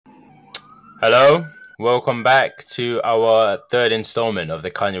Hello, welcome back to our third installment of the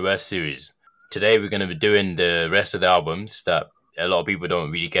Kanye West series. Today we're going to be doing the rest of the albums that a lot of people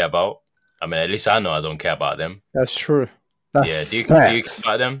don't really care about. I mean, at least I know I don't care about them. That's true. That's Yeah, do you care facts.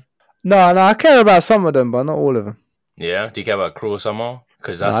 about them? No, I care about some of them, but not all of them. Yeah, do you care about Cruel Summer?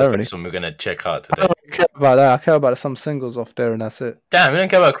 Because No, that's I the don't first one we're going to check out I today. don't really care about that. I care about some singles off there, and that's it. Damn, you don't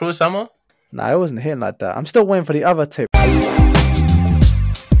care about Cruel Summer? Nah, it wasn't hitting like that. I'm still waiting for the other tape.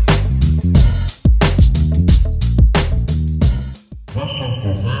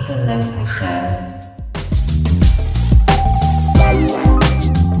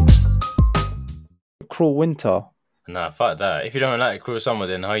 Cruel Winter. Nah, fuck that. If you don't like Cruel Summer,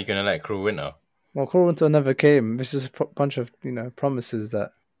 then how are you going to like Cruel Winter? Well, Cruel Winter never came. This is a bunch of promises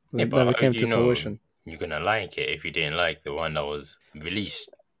that Yeah, but never how came do to you know fruition. you're going to like it if you didn't like the one that was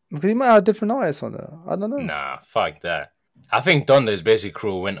released? Because he might have different artists on there. I don't know. Nah, fuck that. I think Donda is basically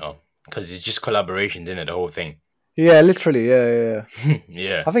Cruel Winter because it's just collaborations in it, the whole thing. Yeah, literally. Yeah.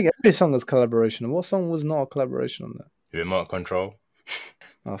 Yeah. I think every song is collaboration. What song was not a collaboration on that? Remote Control.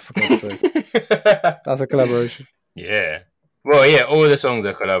 Oh, for God's sake. That's a collaboration. Yeah. Well, yeah, all the songs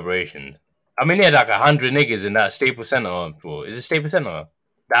are collaborations. I mean, he had like 100 niggas in that Staples Center. Well, is it Staples Center?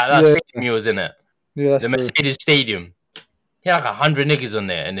 That Yeah. stadium was in it. Yeah, that's The true. Mercedes Stadium. He had like 100 niggas on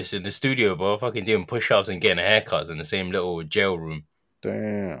there, and it's in the studio, bro. Fucking doing push-ups and getting haircuts in the same little jail room.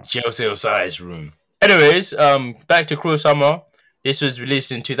 Damn. Jail cell size room. Anyways, back to Cruel Summer. This was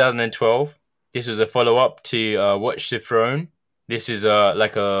released in 2012. This was a follow-up to Watch the Throne. This is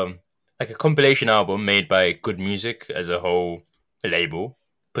like a compilation album made by Good Music as a whole label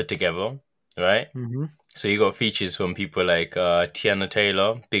put together, right? Mm-hmm. So you got features from people like Tiana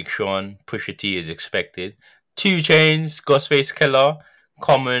Taylor, Big Sean, Pusha T is expected, 2 Chainz, Ghostface Killer,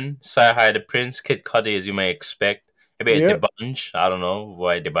 Common, Sci-Hi the Prince, Kid Cudi as you may expect, a bit of D'banj. I don't know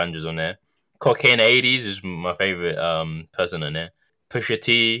why D'banj was on there. Cocaine 80s is my favorite person on there. Pusha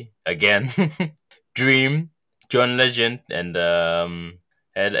T again, Dream, John Legend, and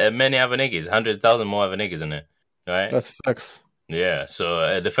many other niggas, 100,000 more other niggas in there, right? That's facts. Yeah,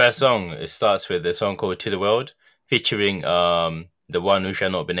 so the first song, it starts with a song called To The World, featuring the one who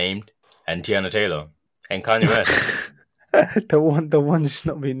shall not be named, and Tiana Taylor, and Kanye West. the one should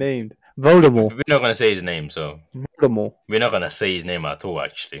not be named. Voldemort. We're not going to say his name, so... Voldemort. We're not going to say his name at all,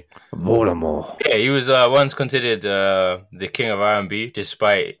 actually. Voldemort. Yeah, he was once considered the king of R&B,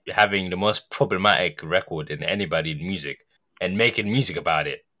 despite having the most problematic record in anybody in music, and making music about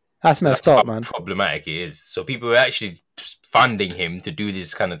it. That's messed up, man. Problematic it is. So people were actually funding him to do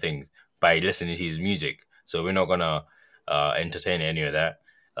these kind of things by listening to his music. So we're not gonna entertain any of that.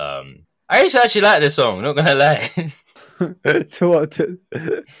 I used to actually like this song. Not gonna lie. To what?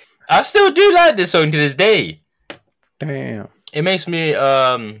 I still do like this song to this day. Damn. It makes me.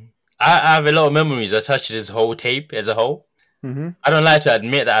 I have a lot of memories attached to this whole tape as a whole. Mm-hmm. I don't like to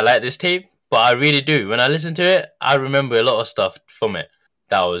admit that I like this tape, but I really do. When I listen to it, I remember a lot of stuff from it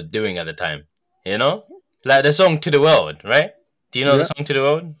that I was doing at the time. You know? Like the song To The World, right? Do you know the song To The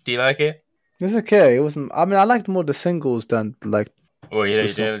World? Do you like it? It's okay. It wasn't. I mean, I liked more the singles than like. Oh, you like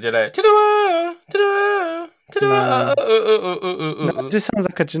To The World, To The World, To The World. No, it just sounds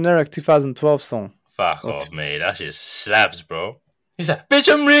like a generic 2012 song. Fuck off, mate. That shit slaps, bro. He's like,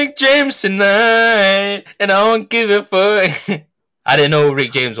 bitch, I'm Rick James tonight, and I don't give a fuck. I didn't know who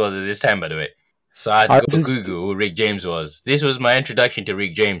Rick James was at this time, by the way. So I had to go Google who Rick James was. This was my introduction to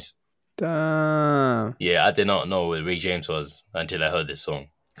Rick James. Damn. Yeah, I did not know who Rick James was until I heard this song.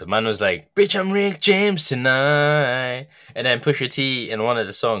 Because man was like, bitch, I'm Rick James tonight. And then Pusha T in one of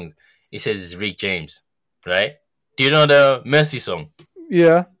the songs, he says it's Rick James, right? Do you know the Mercy song?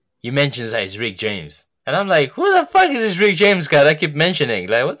 Yeah. He mentions that it's Rick James. And I'm like, who the fuck is this Rick James guy that I keep mentioning?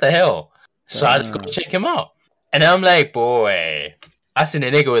 Like, what the hell? So I had to go check him out. And I'm like, boy, I seen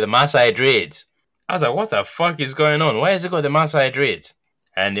a nigga with the Maasai dreads. I was like, what the fuck is going on? Why has he got the Maasai dreads?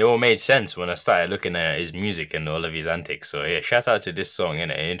 And it all made sense when I started looking at his music and all of his antics. So yeah, shout out to this song, and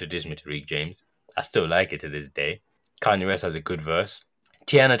it introduced me to Rick James. I still like it to this day. Kanye West has a good verse.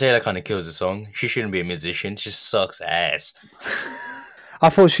 Tiana Taylor kind of kills the song. She shouldn't be a musician. She sucks ass. I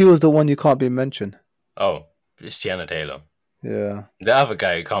thought she was the one you can't be mentioned. Oh, it's Tiana Taylor. Yeah. The other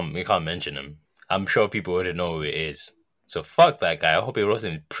guy, you can't mention him. I'm sure people wouldn't know who it is. So fuck that guy. I hope he rots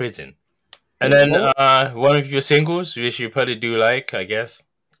in prison. And then one of your singles, which you probably do like, I guess,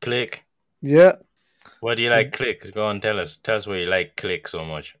 Click. Yeah. What do you like, Click? Go on, tell us. Tell us why you like Click so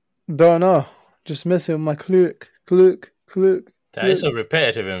much. Don't know. Just messing with my click. That is so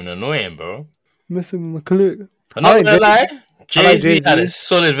repetitive and annoying, bro. Messing with my click. I'm not gonna lie. Jay-Z had a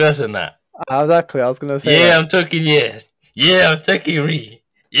solid verse in that. Exactly. I was gonna say. Yeah, that. I'm talking. Yeah, I'm talking.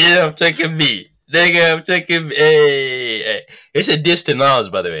 Yeah, I'm taking B. Nigga, I'm taking B. Hey. It's a diss to Nas,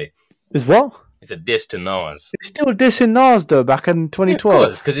 by the way. Is what? It's a diss to Nas. He's still dissing Nas though. Back in Yeah, of course,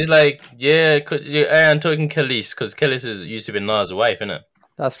 2012. because he's like, yeah, I am talking Khalees, because Khalees used to be Nas' wife, innit?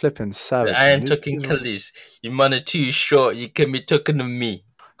 That's flipping savage, I man. am talking Khalees. Your money too short, you can be talking to me.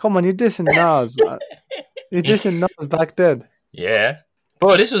 Come on, you're dissing Nas. You're dissing Nas back then. Yeah.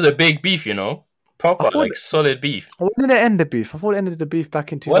 Bro, this was a big beef, you know? Proper, like, solid beef. When did it end the beef? I thought it ended the beef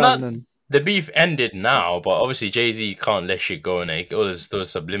back in Well, 2000. the beef ended now, but obviously Jay-Z can't let shit go, and like, all those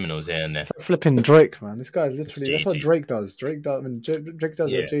subliminals here and there. It's like flipping Drake, man. This guy's literally, Jay-Z. that's what Drake does. Drake does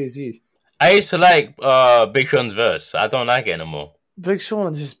what Jay-Z. I used to like Big Sean's verse. I don't like it anymore. Big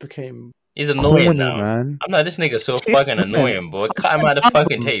Sean just became... He's annoying corny, now. Man. I'm like, this nigga's so fucking annoying, boy. Cut him out of the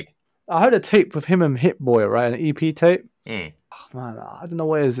fucking tape. I heard a tape with him and Hit Boy, right? An EP tape. Mm. Oh, man, I don't know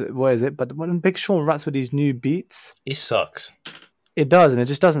where is it, but when Big Sean raps with these new beats, He sucks. it does, and it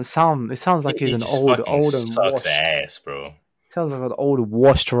just doesn't sound. It sounds like he's an old and sucks washed. ass, bro. Sounds like an old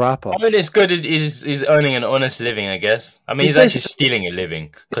washed rapper. I mean, it's good. He's earning an honest living, I guess. I mean, he's actually stealing a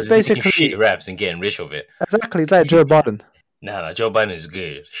living because he's making shit raps and getting rich of it. Exactly, it's like Joe Biden. Nah, Joe Biden is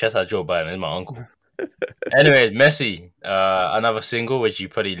good. Shout out Joe Biden, he's my uncle. Anyways, Messi, another single which you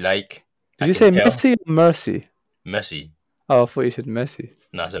probably like. Did you say Messi or Mercy? Messi. Oh, I thought you said Messi.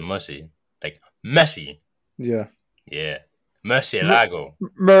 No, I said Mercy. Like Messi. Yeah. Yeah. Mercy Lago.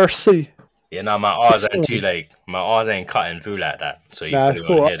 Mercy. Yeah, no, my R's ain't too like my R's ain't cutting through like that. So you it's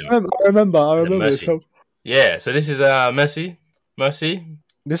cool. I remember this song. Yeah, so this is Messi. Mercy.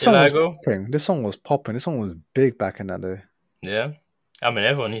 This song was popping. This song was popping. This song was big back in that day. Yeah. I mean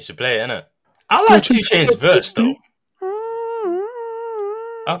everyone needs to play it, innit? I like 2 Chainz verse though.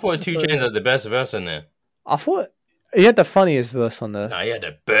 I thought 2 Chainz had the best verse in there. I thought he had the funniest verse on there. Nah, he had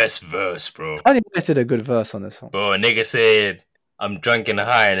the best verse, bro. Kanye West did a good verse on this song. Bro, a nigga said, I'm drunk and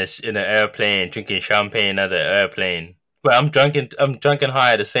high in an airplane, drinking champagne at the airplane. But I'm drunk and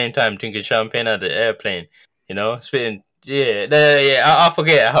high at the same time, drinking champagne at the airplane. You know, spitting. Yeah. I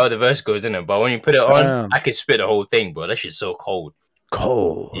forget how the verse goes in it, but when you put it on, I can spit the whole thing, bro. That shit's so cold.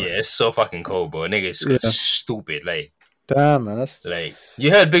 Cold. Yeah, it's so fucking cold, bro. Nigga's stupid. Like, damn, man, that's like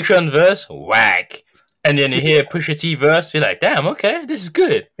you heard Big Sean's verse, whack. And then you hear Pusha T verse, you're like, damn, okay, this is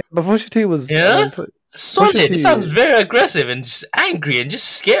good. But Pusha T was solid. It sounds very aggressive and just angry and just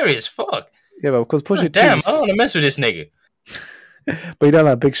scary as fuck. Yeah, but because Pusha T, damn, I don't want to mess with this nigga. But you don't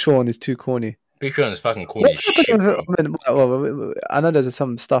like Big Sean. He's too corny. Big Sean is fucking corny as shit, bro. I know there's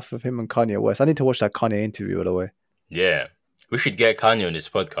some stuff with him and Kanye West. I need to watch that Kanye interview, by the way. Yeah, we should get Kanye on this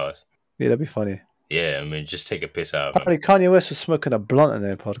podcast. Yeah, that'd be funny. Yeah, I mean, just take a piss out. Apparently, Kanye West was smoking a blunt in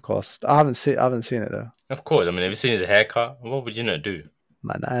their podcast. I haven't seen it though. Of course, I mean, have you seen his haircut? What would you not do?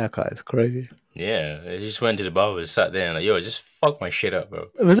 Man, that haircut is crazy. Yeah, he just went to the barber, sat there, and like, yo, just fuck my shit up, bro.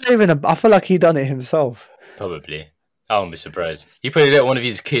 It wasn't even I feel like he done it himself. Probably. I wouldn't be surprised. He probably let one of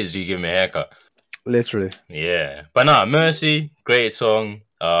his kids do give him a haircut. Literally. Yeah, but nah, Mercy, great song.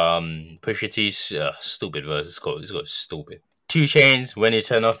 Pusha T's stupid verse. It's got stupid. 2 Chainz when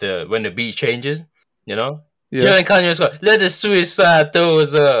when the beat changes. You know? Yeah. Joe and Kanye's got, let the suicide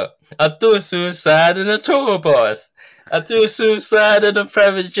doors up. I threw suicide in a tour bus. I threw suicide in a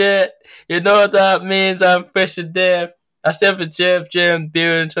private jet. You know what that means? I'm fresh to death. I step a jam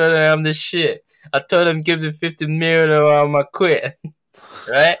building and told them I'm the shit. I told them give me 50 million or I'ma quit.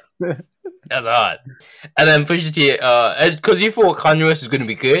 Right? That's hard. And then Pusha T, because you thought Kanye West was going to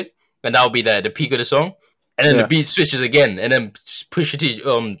be good, and that would be the peak of the song. And then the beat switches again, and then Pusha T, 2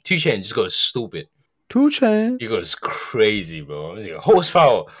 Chainz just goes stupid. 2 Chainz? He goes crazy, bro. He's like,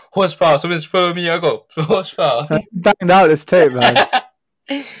 horsepower. Someone's following me. I go, horsepower. Banged out this tape, man.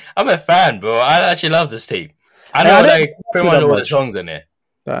 I'm a fan, bro. I actually love this tape. I know, pretty much all the songs in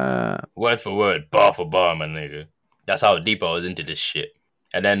there. Word for word, bar for bar, my nigga. That's how deep I was into this shit.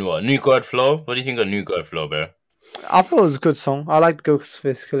 And then what? New God Flow? What do you think of New God Flow, bro? I thought it was a good song. I liked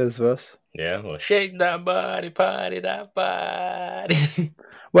Ghostface Killer's verse. Yeah, well, shake that body, party that body.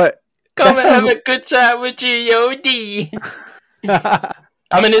 What? Come and have a good time with G.O.D.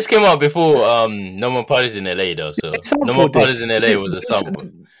 I mean, this came out before No More Parties in LA, though. So No More Parties in LA was a sample.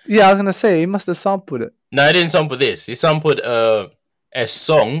 Yeah, I was gonna say he must have sampled it. No, he didn't sample this. He sampled a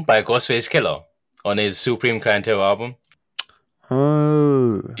song by Ghostface Killer on his Supreme Clientele album.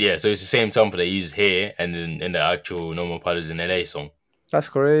 Oh. Yeah, so it's the same sample they used here and in the actual No More Parties in LA song. That's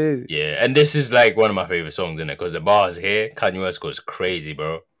crazy. Yeah, and this is like one of my favorite songs in it because the bars here, Kanye West goes crazy,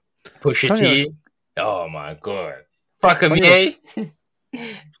 bro. Pusha T, oh my god, fuck him, yay!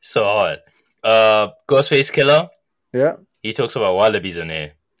 So hard. Ghostface Killer, yeah, he talks about wallabies on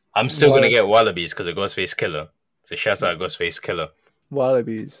here. I'm still gonna get wallabies because of Ghostface Killer. So shouts out Ghostface Killer.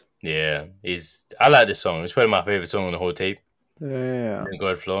 Wallabies. Yeah, I like this song. It's probably my favorite song on the whole tape. Yeah.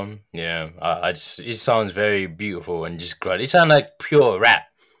 God Flow. Yeah, I just it sounds very beautiful and just great. It sounds like pure rap.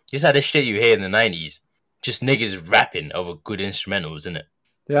 It's like the shit you hear in the 90s. Just niggas rapping over good instrumentals, isn't it?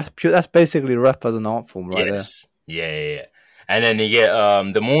 Yeah, that's pure. That's basically rap as an art form, right there. Yes. Yeah. And then you get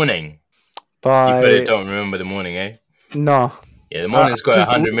The Morning. You probably By don't remember The Morning, eh? no, Yeah, The Morning's got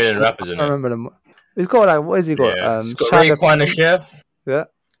 100 million rappers I in can't it. remember them. He's got like what has he got? Yeah, it's got Shagger Raekwon the Prince. Chef, Yeah,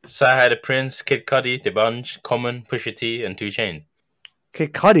 Sci the Prince, Kid Cudi, The Bunch, Common, Pusha T, and 2 Chainz.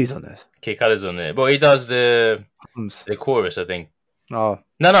 Kid Cudi's on this. Kid Cudi's on it, but he does the chorus, I think. Oh,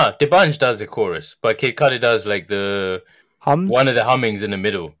 No, The Bunch does the chorus, but Kid Cudi does like the hums. one of the hummings in the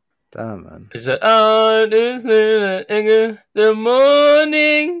middle. Damn, man. It's like, oh, this is the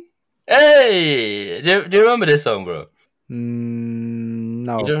morning. Hey, do you remember this song, bro?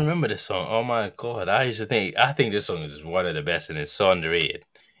 No. You don't remember this song? Oh my god! I think this song is one of the best, and it's so underrated.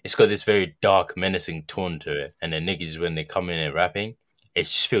 It's got this very dark, menacing tone to it, and the niggas when they come in and rapping, it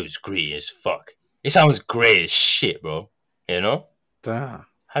just feels gritty as fuck. It sounds great as shit, bro. You know? Damn.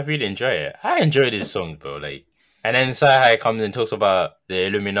 I really enjoy it. I enjoy this song, bro. Like, and then Sci comes and talks about the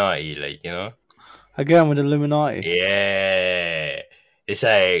Illuminati, like, you know? Again with the Illuminati. Yeah. It's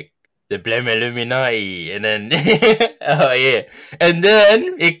like the blame Illuminati, and then oh yeah, and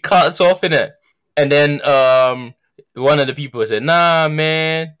then it cuts off in it, and then one of the people said, "Nah,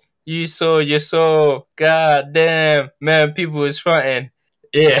 man, you're so goddamn man, people is fronting."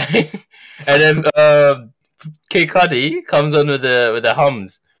 Yeah, and then Kid Cudi comes on with the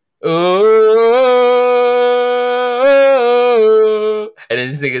hums. Oh, and then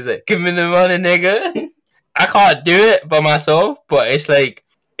this nigga's like, "Give me the money, nigga." I can't do it by myself, but it's like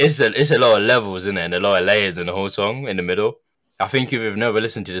it's a lot of levels in it and a lot of layers in the whole song in the middle. I think if you've never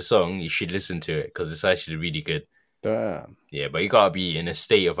listened to the song, you should listen to it because it's actually really good. Damn. Yeah, but you gotta be in a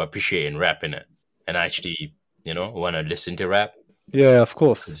state of appreciating rap in it and actually, want to listen to rap. Yeah, of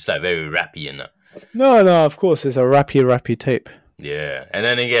course. It's like very rappy in that. No, of course. It's a rappy tape. Yeah, and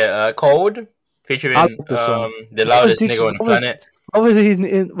then you get Cold featuring the loudest nigga on the planet.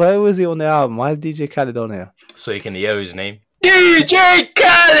 Where was he on the album? Why is DJ Khaled on here? So you can yell his name. DJ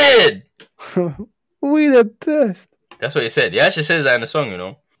Khaled! We the best. That's what he said. He actually says that in the song, you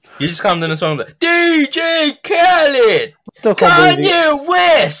know. He just comes in the song like, DJ Khaled! Kanye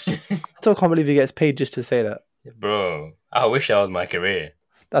West! Still can't believe he gets paid just to say that. Bro, I wish that was my career.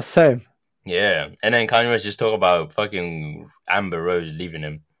 That's same. Yeah. And then Kanye West just talk about fucking Amber Rose leaving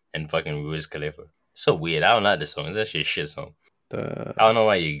him and fucking Wiz Khalifa. So weird. I don't like this song. It's actually a shit song. I don't know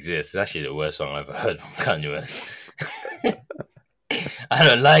why he exists. It's actually the worst song I've ever heard from Kanye West. I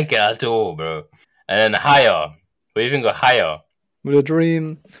don't like it at all, bro. And then Higher. We even got Higher. With a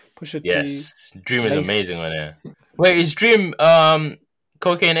Dream, Pusha T. Yes, Dream is amazing on there. Wait, is Dream Cocaine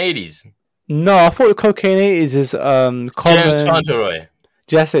 80s? No, I thought Cocaine 80s is James Fauntleroy.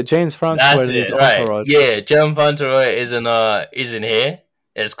 That's it, James Fauntleroy is Entourage. Yeah, James Fauntleroy isn't here.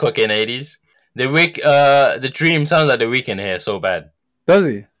 It's Cocaine 80s. The Dream sounds like The Weeknd here so bad. Does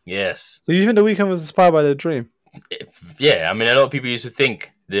he? Yes. So you think The Weeknd was inspired by The Dream? Yeah, I mean a lot of people used to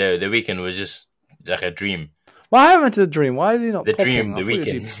think the Weeknd was just like a dream. Why haven't The Dream? Why is he not The popping? Dream, The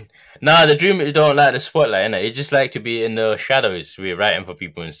Weeknd? Nah, The Dream don't like the spotlight, innit? It just like to be in the shadows, be writing for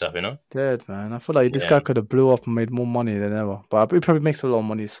people and stuff, you know? Dead, man. I feel like this guy could have blew up and made more money than ever. But he probably makes a lot of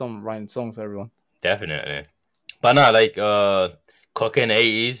money. Writing songs, everyone. Definitely. But nah, like Cocaine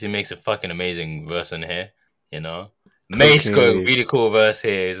 80s, he makes a fucking amazing verse in here, you know? Mace got a really cool verse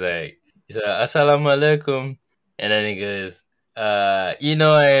here. He's like Assalamu alaikum. And then he goes,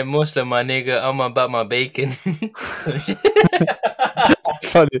 I'm Muslim, my nigga. I'm about my bacon. It's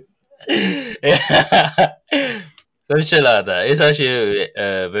funny. Yeah. Some shit like that. It's actually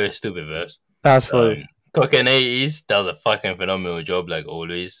a very stupid verse. That's funny. Cocaine 80s does a fucking phenomenal job, like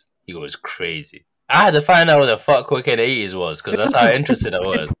always. He goes crazy. I had to find out what the fuck Cocaine 80s was because that's how interested I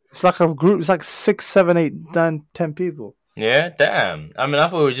was. It's like a group. It's like 6, 7, 8, 9, 10 people. Yeah, damn. I mean, I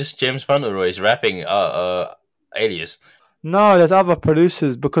thought it was just James Fauntleroy's rapping alias. No, there's other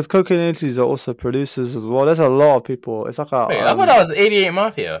producers because Cocaine 80s are also producers as well. There's a lot of people. It's like a. Wait, I thought that was 88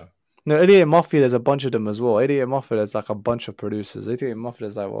 Mafia. No, 88 Mafia, there's a bunch of them as well. 88 Mafia, there's like a bunch of producers. 88 Mafia,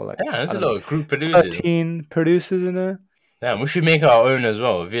 there's there's a lot of group producers. 13 producers in there. Damn, we should make our own as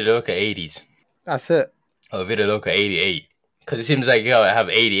well. Video Loca 80s. That's it. Or Video Loca 88. Because it seems like you gotta have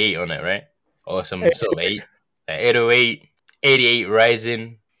 88 on it, right? Or some sort of 8. 808, 88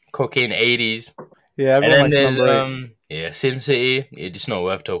 Rising, Cocaine 80s. Yeah, everyone and then there's Sin City. It's not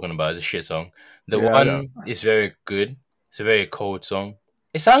worth talking about. It's a shit song. The One is very good. It's a very cold song.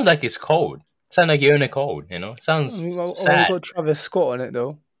 It sounds like it's cold. Sound like you're in a cold, you know? Sounds Oh, it's sad. got Travis Scott on it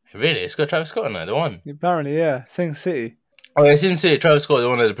though. Really? It's got Travis Scott on it, the one. Apparently, yeah. Sing City. Oh, I didn't say Travis Scott is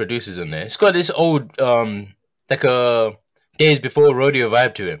one of the producers on there. It's got this old, like a Days Before Rodeo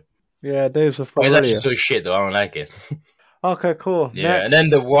vibe to it. Yeah, Dave's Oh, before it's actually earlier. so shit though. I don't like it. Okay, cool. Yeah, Next. and then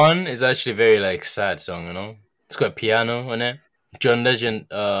the one is actually very like sad song. You know, it's got piano on it. John Legend.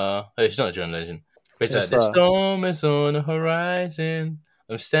 It's not John Legend. It's like the storm is on the horizon.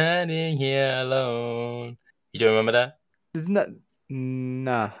 I'm standing here alone. You don't remember that? Isn't that?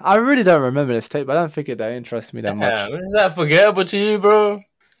 Nah, I really don't remember this tape. But I don't think it that interests me that much. Is that forgettable to you, bro?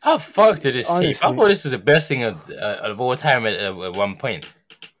 How fucked did this tape? Honestly. I thought this was the best thing of all time at one point.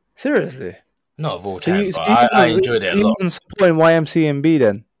 Seriously? Not of all time, but I enjoyed it a lot. You supporting YMCMB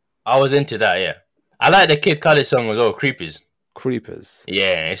then? I was into that, yeah. I like the Kid Cudi song as well, Creepers. Creepers.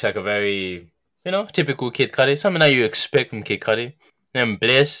 Yeah, it's like a very, typical Kid Cudi. Something that you expect from Kid Cudi. Then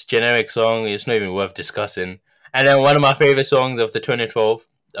Bliss, generic song, it's not even worth discussing. And then one of my favorite songs of the 2012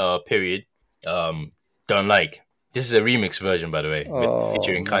 period, Don't Like. This is a remix version, by the way,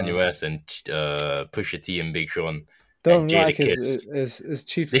 featuring Kanye West and Pusha T and Big Sean. Don't Like is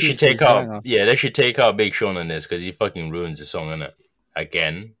Chief. They should take out, they should take out Big Sean on this because he fucking ruins the song, innit?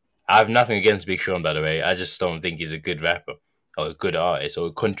 Again, I have nothing against Big Sean, by the way. I just don't think he's a good rapper or a good artist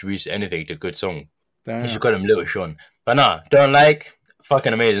or contributes anything to a good song. You should call him Little Sean. But nah, Don't Like,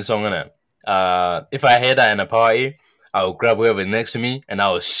 fucking amazing song, innit? If I hear that in a party, I'll grab whoever next to me and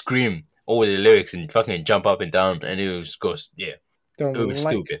I'll scream all the lyrics and fucking jump up and down and it will just go, it was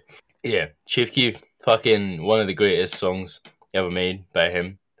stupid. Yeah, Chief Keef, fucking one of the greatest songs ever made by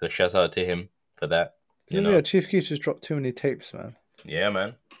him. So shout out to him for that. Yeah, Chief Keef just dropped too many tapes, man. Yeah,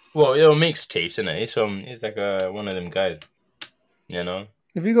 man. Well, he'll mix tapes, innit? He's like one of them guys, you know?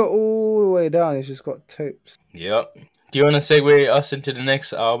 If you go all the way down, he's just got tapes. Yep. Do you want to segue us into the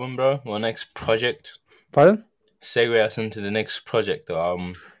next album, bro? Or next project? Pardon? Segue us into the next project or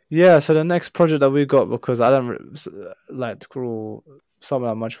album. Yeah, so the next project that we got, because I don't like to call something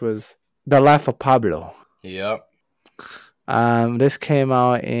that much, was The Life of Pablo. Yep. This came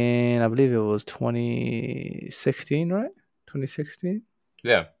out in, I believe it was 2016, right? 2016?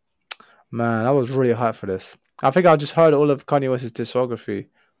 Yeah. Man, I was really hyped for this. I think I just heard all of Kanye West's discography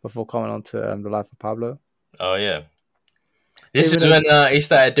before coming on to The Life of Pablo. Oh, yeah. This is when he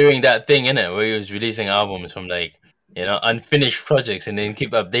started doing that thing, innit? Where he was releasing albums from, like, unfinished projects and then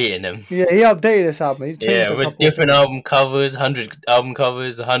keep updating them. Yeah, he updated this album. He changed with different album covers, 100 album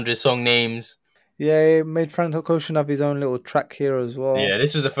covers, 100 song names. Yeah, he made Frank Ocean have his own little track here as well. Yeah,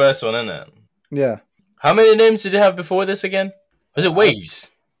 this was the first one, isn't it? Yeah. How many names did he have before this again? Was it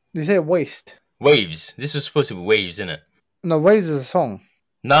Waves? Did you say Waste? Waves. This was supposed to be Waves, isn't it? No, Waves is a song.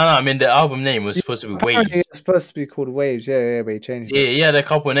 No, I mean the album name was supposed to be Waves. It's supposed to be called Waves, yeah, but he changed it. Yeah, he had a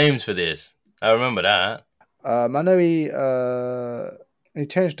couple of names for this. I remember that. I know he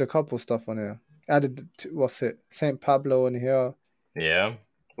changed a couple stuff on here. Added, St. Pablo in here. Yeah.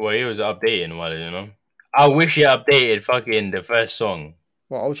 Well, he was updating one, you know. I wish he updated fucking the first song.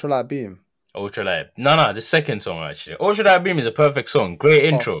 What, Ultralight Beam? Ultralight. No, the second song, actually. Ultralight Beam is a perfect song. Great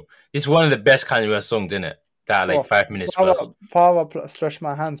intro. It's one of the best Kanye West songs, isn't it? That, like, 5 minutes plus. Power Stretch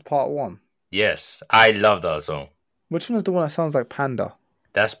My Hands Part 1. Yes, I love that song. Which one is the one that sounds like Panda?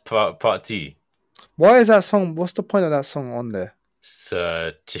 That's part 2. Why is that song? What's the point of that song on there?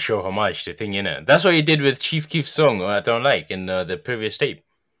 To show homage to thing, innit? That's what he did with Chief Keef's song, I Don't Like, in the previous tape.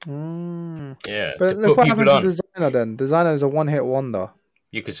 Yeah. But look what happened to Designer then. Designer is a one-hit wonder.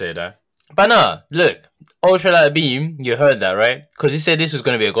 You could say that. But no, look, Ultralight Beam, you heard that, right? Because he said this was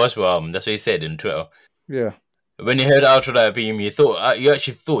going to be a gospel album. That's what he said in Twitter. Yeah. When you heard Ultralight Beam, you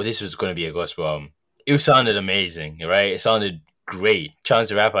actually thought this was going to be a gospel album. It sounded amazing, right? It sounded great. Chance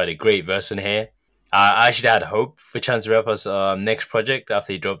the Rapper had a great verse in here. I actually had hope for Chance the Rapper's next project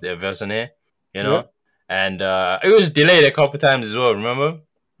after he dropped their verse in here, you know? Yeah. And it was delayed a couple times as well, remember?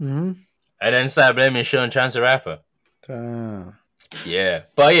 Mm-hmm. And then started blaming Sean Chance the Rapper. Yeah.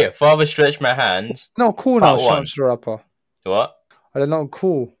 But yeah, Father Stretch My Hands. Not cool now, Chance the Rapper. What? They're not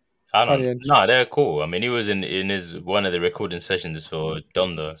cool. I don't know. No, they're cool. I mean, he was in his one of the recording sessions for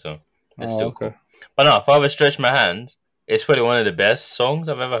Donda, so it's still cool. But no, Father Stretch My Hands, it's probably one of the best songs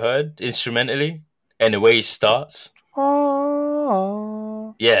I've ever heard, instrumentally. And the way he starts.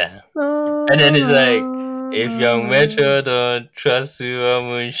 Yeah. And then it's like, if young Metro don't trust you, I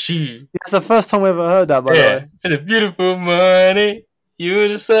won't shoot. It's the first time we ever heard that, by the way. And the beautiful money, you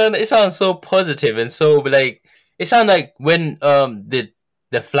the sun. It sounds so positive and so, like, it sounds like when the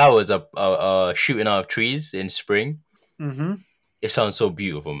flowers are shooting out of trees in spring. Mm-hmm. It sounds so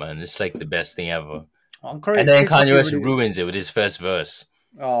beautiful, man. It's like the best thing ever. And then Kanye West ruins it with his first verse.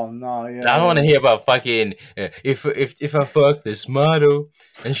 Oh no, I don't yeah, want to yeah. hear about fucking if I fuck this model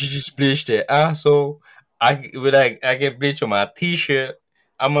and she just bleached her asshole. I get bleach on my t-shirt.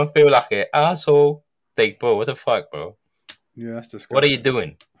 I'm gonna feel like an asshole. Like, bro, what the fuck, bro? Yeah, that's What are you disgusting.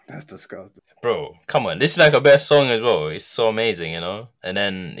 doing? That's disgusting. Bro, come on. This is like a best song as well. It's so amazing, you know? And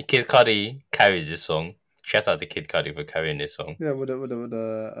then Kid Cudi carries this song. Shout out to Kid Cudi for carrying this song. Yeah, with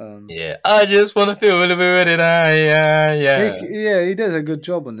the. Yeah. I just want to feel a little bit of that. Yeah, yeah. He does a good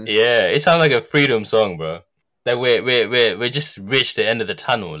job on this. Yeah. It sounds like a freedom song, bro. Like we're just reached the end of the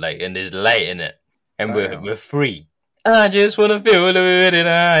tunnel, like, and there's light in it. And Damn. we're free. I just want to feel a little bit of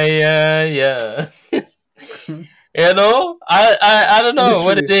that. Yeah, yeah. You know, I don't know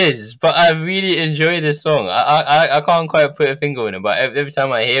what it Literally, is, but I really enjoy this song. I can't quite put a finger on it, but every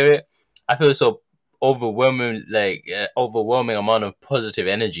time I hear it, I feel so overwhelming, like overwhelming amount of positive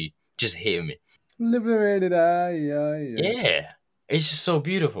energy just hitting me. liberated. Yeah. Yeah, it's just so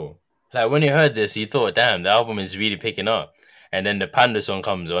beautiful. Like when you heard this, you thought, "Damn, the album is really picking up," and then the Panda song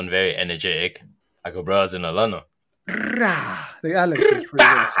comes on, very energetic, like a browse in a lana. The Alex was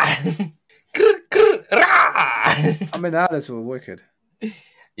pretty good. I mean, the Alex was wicked.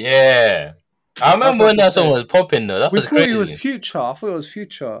 Yeah. I That's remember what when you that song said. was popping though. That We was thought he was crazy. Future. I thought it was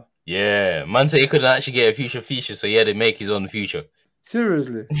Future. Yeah. Man said he couldn't actually get a future feature, so he had to make his own future.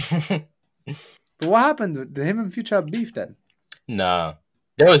 Seriously. But what happened? Did him and Future have beef then? Nah.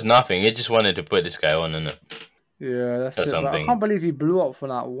 There was nothing. He just wanted to put this guy on in it. Yeah, that's Or it. But I something. can't believe he blew up for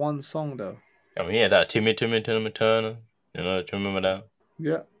that one song though. I mean, yeah, that Timmy Turner. You know, do you remember that?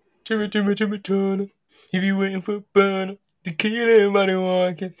 Yeah. Timmy Turner. If you waiting for a burner to kill everybody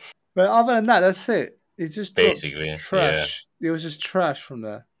walking. But other than that, that's it. It just dropped Basically, trash. It was just trash from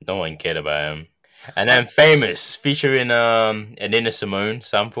there. no one cared about him. And then Famous, featuring an Nina Simone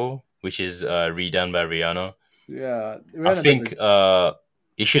sample, which is redone by Rihanna. Yeah. I think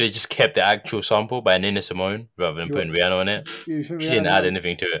he should have just kept the actual sample by Nina Simone rather than putting Rihanna on it. You think She Rihanna didn't add won?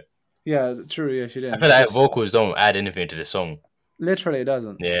 anything to it. Yeah, true. Yeah, she I didn't. feel like vocals don't add anything to the song. Literally, it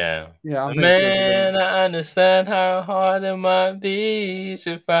doesn't. Yeah. Yeah, I'm pretty sure she Man, didn't. I understand how hard it might be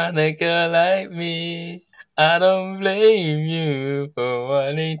to find a girl like me. I don't blame you for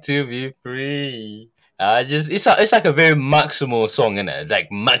wanting to be free. It's like a very maximal song, innit? Like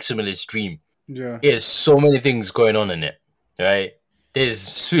maximalist dream. Yeah. There's so many things going on in it, right? There's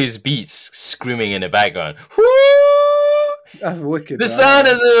Swiss beats screaming in the background. Woo! That's wicked. The sun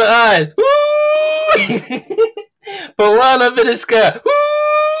is in my eyes. Woo! But one up in the sky. Woo!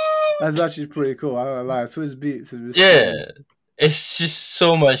 That's actually pretty cool. I don't lie. Swiss beats. Yeah, it's just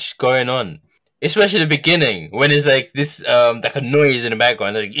so much going on, especially the beginning when it's like this, like a noise in the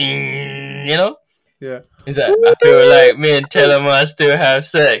background, like, you know. Yeah. It's like, I feel like me and tell him I still have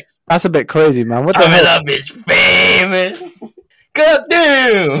sex. That's a bit crazy, man. What the I mean, hell? that bitch famous. God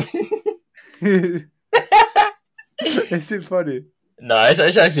damn. It's too funny. No, it's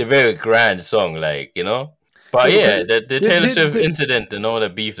actually a very grand song, like, you know. But yeah, the Taylor Swift incident and all the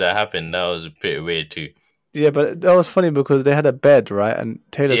beef that happened, that was pretty weird too. Yeah, but that was funny because they had a bed, right? And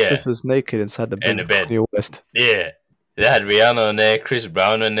Taylor Swift was naked inside the bed. In the bed. Kanye West. Yeah. They had Rihanna on there, Chris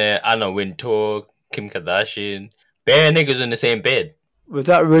Brown on there, Anna Wintour, Kim Kardashian. Bare niggas in the same bed. Was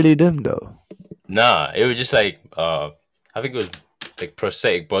that really them though? Nah, it was just like, I think it was like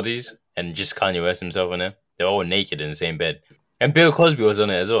prosthetic bodies and just Kanye West himself on there. They're all naked in the same bed. And Bill Cosby was on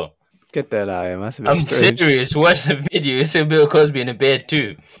it as well. Get that out of here, man. That's a bit I'm strange. serious. Watch the video. You see Bill Cosby in the bed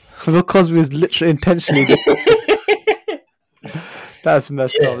too. Bill Cosby is literally intentionally. That's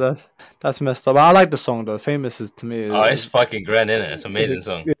messed up. That's messed up. I like the song though. Famous is to me. It's fucking grand, isn't it? It's an amazing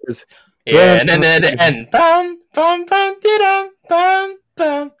song. It is. Yeah, and then at the end, bam, bam, bam, bam, bam,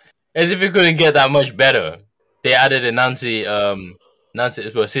 bam. As if it couldn't get that much better. They added a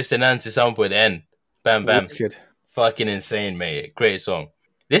Sister Nancy sample at the end. Bam, bam. Wicked. Fucking insane, mate. Great song.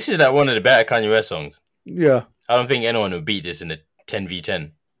 This is like one of the better Kanye West songs. Yeah. I don't think anyone would beat this in a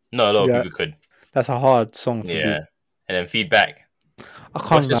 10v10. Not a lot of people could. That's a hard song to beat. And then Feedback. I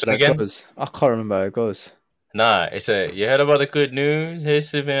can't remember how again? it goes. I can't remember how it goes. Nah, it's you heard about the good news? Hey,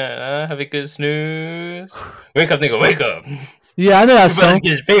 have a good snooze. Wake up, nigga, wake up. Yeah, I know that song.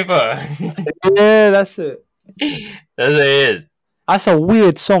 Get his paper. Yeah, that's it. That's what it is. That's a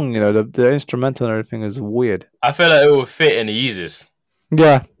weird song, you know. The instrumental and everything is weird. I feel like it will fit in the Yeezus.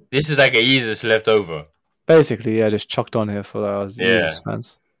 Yeah. This is like a Yeezus leftover. Basically, yeah, just chucked on here for us Yeezus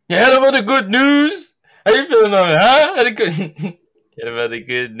fans. You heard about the good news? How you feeling on it, huh? How the good... Heard about the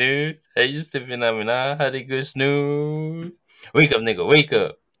good news? How you stepping on me now? How the good snooze? Wake up, nigga, wake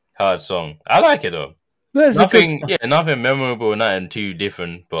up. Hard song. I like it though. Nothing memorable, nothing too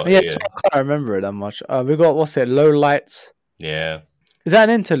different. But I can't remember it that much. We got, what's it, Low Lights. Yeah. Is that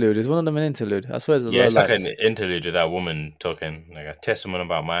an interlude? Is one of them an interlude? I swear it's the Yeah, it's like an lowlights. interlude with that woman talking, like a testimony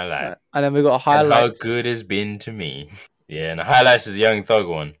about my life And then we got and how highlights. good it's been to me. Yeah, and the highlights is Young Thug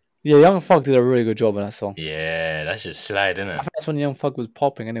one. Yeah, Young Thug did a really good job on that song. Yeah, that's just slide, I innit? think that's when Young Thug was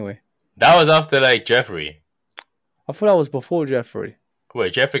popping anyway. That was after like Jeffrey. I thought that was before Jeffrey.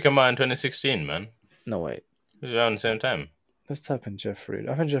 Wait, Jeffrey came out in 2016, man. No, wait. It was around the same time. Let's type in Jeffrey.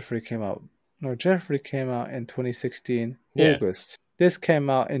 I think Jeffrey came out. No, Jeffrey came out in 2016, Yeah. August. This came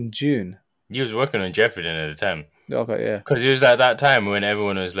out in June. He was working on Jeffrey then at the time. Okay, yeah. Because it was at that time when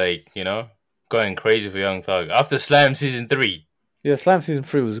everyone was like, you know, going crazy for Young Thug. After Slime Season 3. Yeah, Slam Season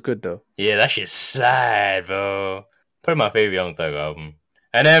 3 was good though. Yeah, that shit slide, bro. Probably my favorite Young Thug album.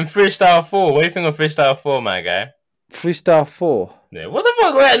 And then Freestyle 4. What do you think of Freestyle 4, my guy? Freestyle 4. Yeah, what the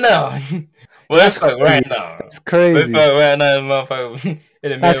fuck right now? What the fuck right now? That's crazy. What the fuck right now, motherfucker?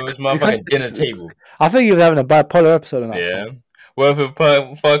 In the middle of his motherfucking dinner table. I think he was having a bipolar episode on that Yeah. song. What if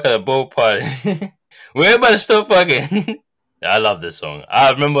we fuck at a boat party? We're everybody still fucking. I love this song.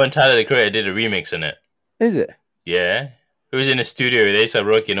 I remember when Tyler the Creator did a remix on it. Is it? Yeah. It was in the studio. They started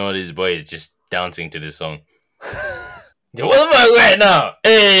rocking all these boys just dancing to this song. What the fuck right now?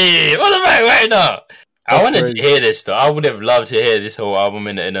 Hey, what the fuck right now? I wanted to hear this though. I would have loved to hear this whole album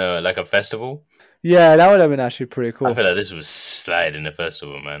in a like a festival. Yeah, that would have been actually pretty cool. I feel like this was slide in the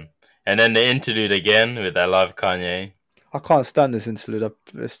festival, man. And then the interlude again with I Love Kanye. I can't stand this interlude.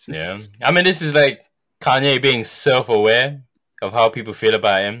 Yeah. I mean, this is like Kanye being self-aware of how people feel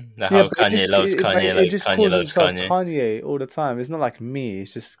about him. Like how Kanye loves Kanye, like Kanye loves Kanye. Kanye all the time. It's not like me.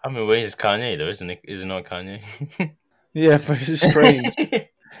 It's just. I mean, where is Kanye though? Isn't it? Is it not Kanye? Yeah, but it's just strange.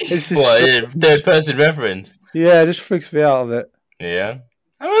 It's just what? Third-person reference. Yeah, it just freaks me out of it. Yeah.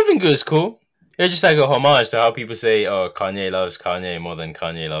 I think it was cool. It's just like a homage to how people say, "Oh, Kanye loves Kanye more than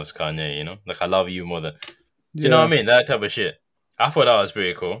Kanye loves Kanye." You know, like I love you more than. Do you know what I mean? That type of shit. I thought that was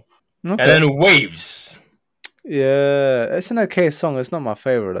pretty cool. Okay. And then Waves. Yeah, it's an okay song. It's not my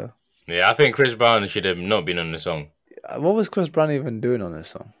favorite though. Yeah, I think Chris Brown should have not been on the song. What was Chris Brown even doing on this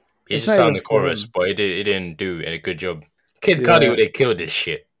song? He just sang the chorus, but he didn't do a good job. Kid Cudi would have killed this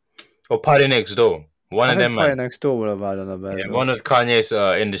shit. Or Party Next Door. One of them, man. Party Next Door would have done a bad job. One of Kanye's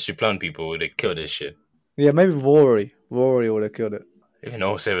industry plant people would have killed this shit. Yeah, maybe Rory. Rory would have killed it. Even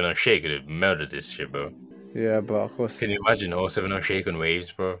 070 on Shake could have murdered this shit, bro. Yeah, but of course. Can you imagine 070 on Shake on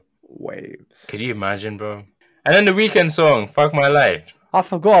Waves, bro? Waves. Could you imagine, bro? And then the Weeknd song, Fuck My Life. I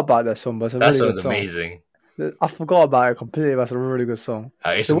forgot about that song, but it's a really good song. That sounds amazing. I forgot about it completely, but it's a really good song.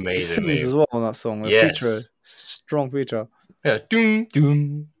 It's amazing, man. As well on that song. Yes. Feature, strong feature. Yeah. Doom,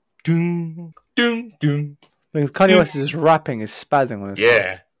 doom, doom, doom, doom. Because Kanye West is just rapping, is spazzing on his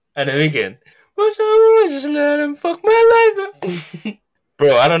song. And the Weeknd. Just let him fuck my life.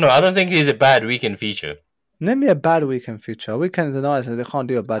 Bro, I don't know. I don't think he's a bad Weeknd feature. Name me a bad Weeknd feature. Weeknd's an artist and they can't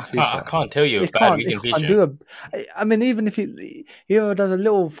do a bad feature. I can't tell you a bad Weeknd feature. I mean, even if he ever does a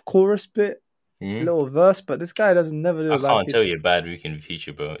little chorus bit, little verse, but this guy never do a bad feature. I can't tell you a bad Weeknd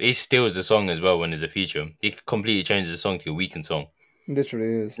feature, bro. He steals the song as well when there's a feature. He completely changes the song to a Weeknd song.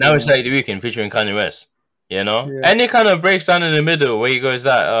 Literally is. Now it's like the Weeknd featuring Kanye West. You know? Yeah. And it kind of breaks down in the middle where he goes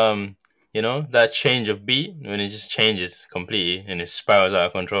that, you know, that change of beat when it just changes completely and it spirals out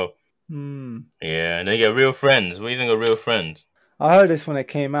of control. Yeah, and they get Real Friends. What do you think of Real Friends? I heard this when it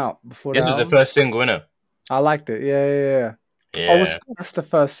came out. Before this was the first single, innit? I liked it. Yeah. That's the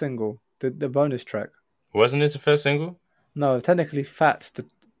first single. The bonus track. Wasn't this the first single? No, technically, Fats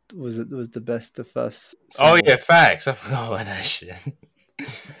was the best. The first single. Oh yeah, Facts. I forgot about that shit.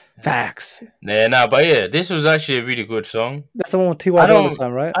 Facts. Yeah, but yeah, this was actually a really good song. That's the one with T.Y. Dolla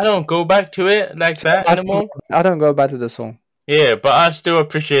 $ign, right? I don't go back to it like that anymore. I don't go back to the song. Yeah, but I still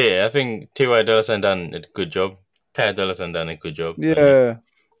appreciate it. I think T.Y. Dolla $ign done a good job. Ty Dolla $ign done a good job. Yeah.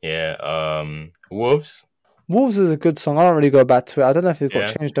 Wolves. Wolves is a good song. I don't really go back to it. I don't know if it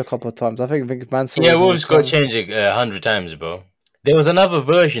got changed a couple of times. I think Vic Manson. Yeah, Wolves got changed 100 times, bro. There was another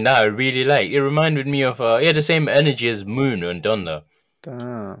version that I really liked. It reminded me of the same energy as Moon on Donda.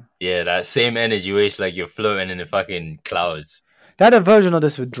 Yeah, that same energy where it's like you're floating in the fucking clouds. They had a version of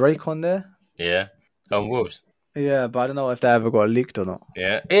this with Drake on there. Yeah, on Wolves. Yeah, but I don't know if that ever got leaked or not.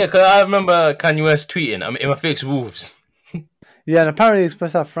 Yeah, because I remember Kanye West tweeting, "I'm in my fix Wolves." Yeah, and apparently he's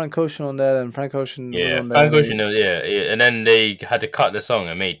supposed to have Frank Ocean on there, and Frank Ocean was on there. Frank Ocean, and then they had to cut the song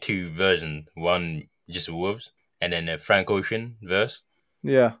and made two versions. One just Wolves, and then a Frank Ocean verse.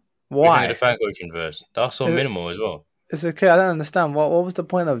 Yeah, why? The Frank Ocean verse. That was so minimal as well. It's okay. I don't understand. What was the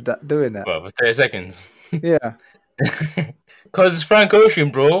point of doing that? Well, for 30 seconds. Yeah. Because it's Frank Ocean,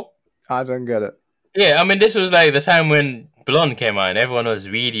 bro. I don't get it. Yeah, I mean, this was like the time when Blonde came out and everyone was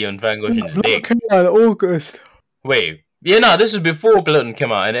really on Frank Ocean's dick. Came out in August. Wait, Yeah, no, this was before Peloton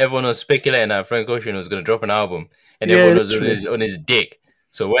came out, and everyone was speculating that Frank Ocean was gonna drop an album, and Yeah, everyone was literally. on his dick.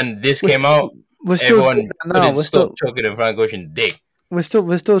 So when this We're came still out, we're still doing everyone that now. couldn't stop choking in Frank Ocean's dick. We're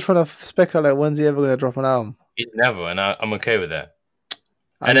still trying to speculate when's he ever gonna drop an album. He's never, and I'm okay with that.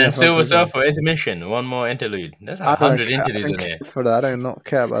 I And mean, then that's not Silver good. Surfer intermission, one more interlude. That's I don't 100 care. I interludes don't on care here. for that. I don't not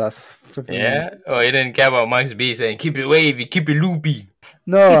care about that. Flipping... Yeah. Oh, he didn't care about Mike's B saying keep it wavy, keep it loopy.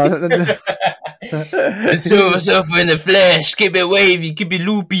 No, The Silver Surfer in the flesh, keep it wavy, keep it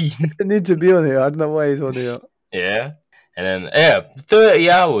loopy. it need to be on here. I don't know why he's on here. Yeah. And then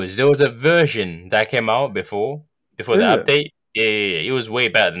 30 hours. There was a version that came out before the update. Yeah. It was way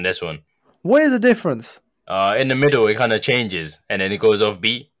better than this one. What is the difference? In the middle it kind of changes and then it goes off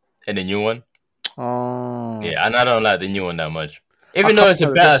beat in the new one. Oh. Yeah, and I don't like the new one that much. Even though it's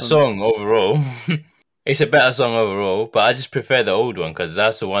a better song overall. It's a better song overall, but I just prefer the old one because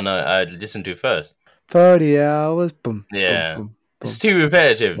that's the one I listened to first. 30 hours. Boom. Yeah. Boom, boom, it's too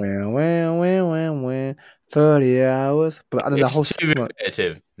repetitive. When. 30 hours. But I don't know the whole too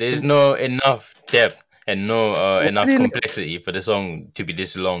repetitive. There's no enough depth and no enough complexity for the song to be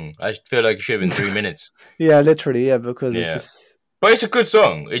this long. I feel like it should have been 3 minutes. Yeah, literally, yeah, because it's just... But it's a good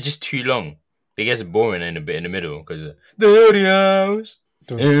song. It's just too long. It gets boring in the middle because 30 hours.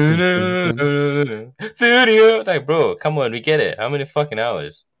 30 hours. Like, bro, come on, we get it. How many fucking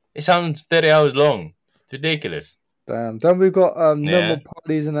hours? It sounds 30 hours long. It's ridiculous. Damn. Then we've got No More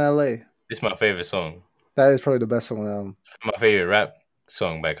Parties in LA. This is my favorite song. That is probably the best song. My favorite rap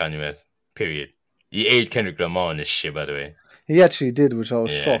song by Kanye West. Period. He aged Kendrick Lamar on this shit, by the way. He actually did, which I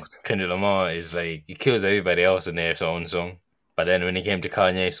was shocked. Kendrick Lamar is like, he kills everybody else in their own song. But then when he came to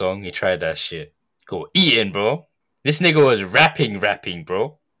Kanye's song, he tried that shit. Go eating, bro. This nigga was rapping,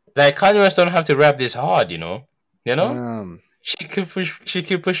 bro. Like, Kanye West don't have to rap this hard, you know? You know? She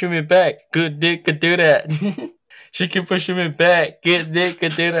keep pushing me back. Good dick could do that. She keep pushing me back. Good dick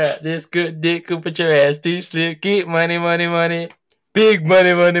could do that. This good dick could put your ass to sleep. Get money. Big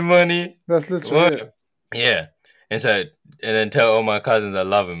money. That's literally it. Yeah. And then tell all my cousins I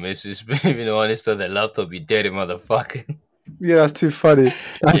love him. It's just, you know, honest to that laptop, you dirty motherfucker. Yeah, that's too funny.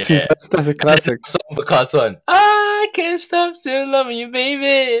 That's a classic. Song for Class 1. I can't stop still loving you,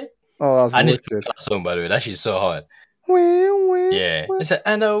 baby. Oh, that's wicked. That song, by the way. That shit's so hard. Yeah. It's like,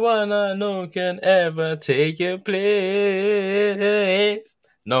 and no one I know can ever take your place.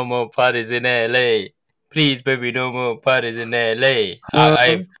 No more parties in LA. Please, baby, no more parties in LA.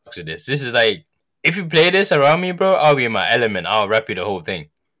 I fucks with this. This is like, if you play this around me, bro, I'll be in my element. I'll rap you the whole thing.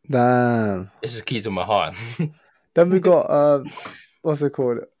 Damn. This is key to my heart. Then we got what's it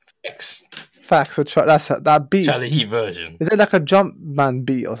called? Facts. That's that beat. Charlie Heat version. Is it like a Jumpman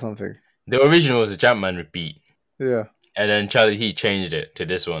beat or something? The original was a Jumpman beat. Yeah. And then Charlie Heat changed it to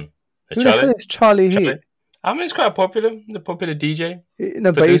this one. Who the hell is Charlie Heat? I mean, it's quite popular. The popular DJ.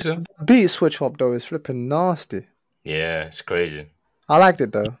 No, but beat switch up though is flipping nasty. Yeah, it's crazy. I liked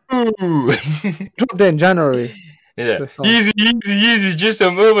it though. Dropped it in January. Yeah. Easy, just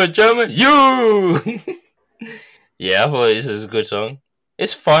a moment, German. You. Yeah, I thought this was a good song.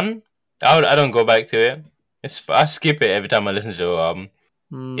 It's fun. I don't go back to it. I skip it every time I listen to the album.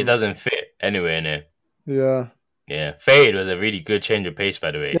 It doesn't fit anywhere in it. Yeah. Yeah. Fade was a really good change of pace,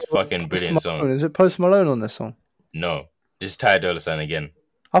 by the way. It's fucking brilliant song. Is it Post Malone on this song? No. This is Ty Dolla $ign again.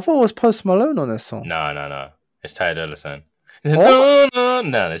 I thought it was Post Malone on this song. No. It's Ty Dolla $ign.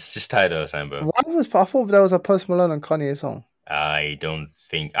 No, it's just Ty Dolla $ign, bro. I thought there was a Post Malone and Kanye song. I don't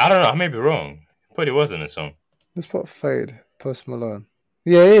know. I may be wrong. But it wasn't a song. Let's put Fade. Post Malone.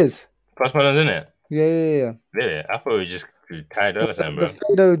 Yeah, it is. Post Malone's in it? Yeah. Really? I thought it was just Ty Dolla $ign, bro. The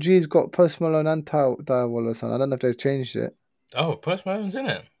Fade OG's got Post Malone and Ty Dolla $ign. I don't know if they changed it. Oh, Post Malone's in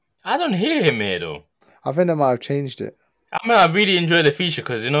it? I don't hear him here, though. I think they might have changed it. I mean, I really enjoy the feature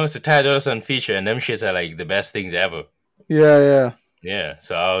because, you know, it's a Ty Dolla $ign feature and them shits are like the best things ever. Yeah. Yeah,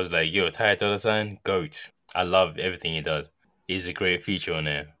 so I was like, yo, Ty Dolla $ign, GOAT. I love everything he does. He's a great feature on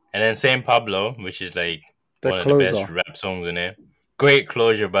there. And then same Pablo, which is like one of the best rap songs in there. Great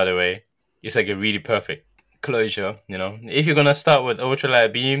closure, by the way. It's like a really perfect closure, you know. If you're going to start with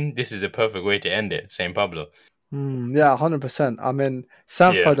Ultralight Beam, this is a perfect way to end it. Same Pablo. Yeah, 100%. I mean,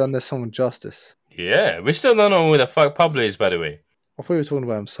 Sanford done this song justice. Yeah, we still don't know who the fuck Pablo is, by the way. I thought you were talking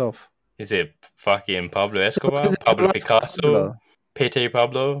about himself. Is it fucking Pablo Escobar? Pablo Picasso? Pete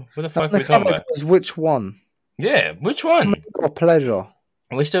Pablo? What the fuck are we talking about? Which one? Yeah, which one? Or Pleasure?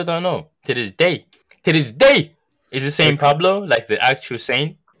 We still don't know. To this day. Is the same Pablo? Like the actual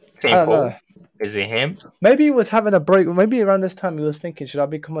saint? Saint Paul? Is it him? Maybe he was having a break. Maybe around this time he was thinking, should I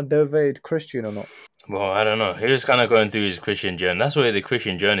become a devout Christian or not? Well, I don't know. He was kind of going through his Christian journey. That's where the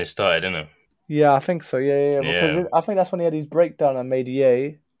Christian journey started, isn't it? Yeah, I think so. Yeah. Because Yeah. I think that's when he had his breakdown and made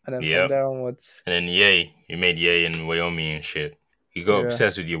Yay, and then from Yep. there onwards, And then Ye, he made Ye in Wyoming and shit. He got yeah,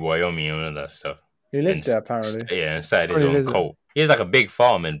 obsessed with your Wyoming and all that stuff. he lived there apparently. And started his Probably own lives there. cult. He has like a big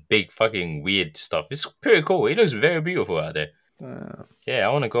farm and big fucking weird stuff. It's pretty cool. He looks very beautiful out there. Yeah, I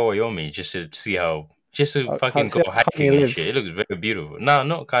want to go Wyoming just to see just to fucking See go how hiking Kanye and shit. lives. It looks very beautiful. No,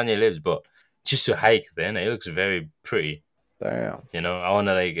 not Kanye lives, but just to hike there. It looks very pretty. Damn. You know, I want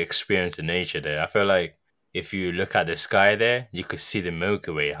to like experience the nature there. I feel like if you look at the sky there, you could see the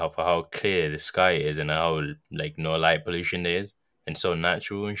Milky Way, how clear the sky is, and how like no light pollution there is, and so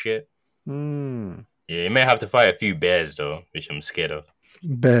natural and shit. Hmm. Yeah, you may have to fight a few bears though, which I'm scared of.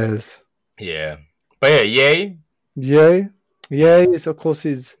 Bears. Yeah, but yeah, yay, Yay. Is of course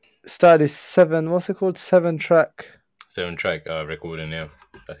he's started his what's it called? 7-track. 7-track recording. Yeah,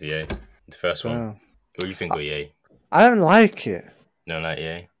 that's yay. The first one. Wow. What do you think of yay? I don't like it. No, not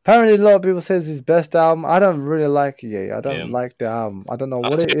yay. Apparently, a lot of people say it's his best album. I don't really like Yay. I don't Yeah. like the album. I don't know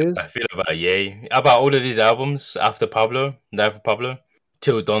I'll what tell it you is. how I feel about Ye. About all of these albums after Pablo,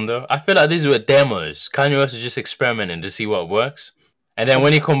 till Donda. I feel like these were demos. Kanye West was just experimenting to see what works. And then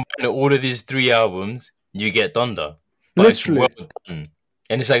when he combined all of these 3 albums, you get Donda. But Literally. it's well done.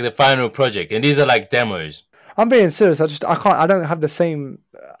 And it's like the final project. And these are like demos. I'm being serious. I don't have the same.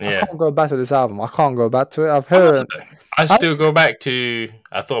 Yeah. I can't go back to this album. I can't go back to it. I've heard. I still go back to.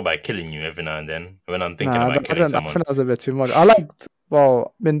 I thought about killing you every now and then when I'm thinking about killing someone. I think that was a bit too much. I liked.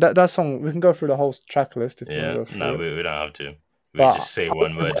 Well, I mean that song. We can go through the whole track list if you want to go through. No, we don't have to. We just say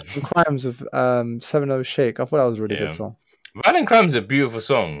one word. Crimes with 7-0 Shake. I thought that was a really good song. Violent Crime's a beautiful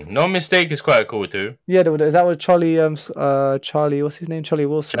song. No Mistake is quite cool too. Yeah, is that with Charlie? Charlie, what's his name? Charlie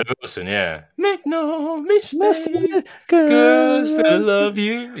Wilson. Charlie Wilson, yeah. Make no mistake, girls I love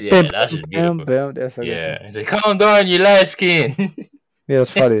you. Yeah, that's just beautiful. Yeah, it's like, calm down, you light skin. Yeah,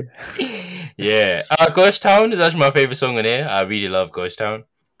 it's funny. Yeah, Ghost Town is actually my favorite song on here. I really love Ghost Town.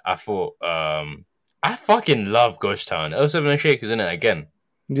 I thought, I fucking love Ghost Town. 07 Shake is in it again.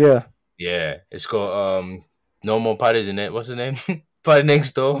 Yeah. Yeah, it's got No More Parties in it. What's the name? Party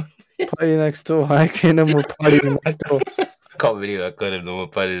Next Door. Party Next Door. I can't No More Parties Next Door. I can't believe I got him No More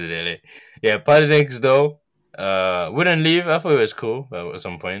Parties in it. Yeah, Party Next Door. Wouldn't Leave. I thought it was cool at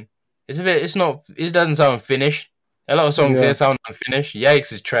some point. It doesn't sound finished. A lot of songs here sound unfinished.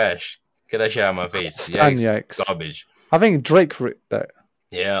 Yikes is trash. Get that shit out of my face. Yikes. Garbage. I think Drake ripped that.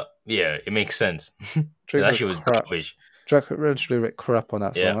 Yeah, it makes sense. That shit was garbage. Drake literally ripped crap on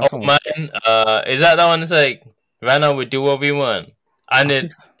that song. Yeah. That song is that the one that's like, right now we do what we want? I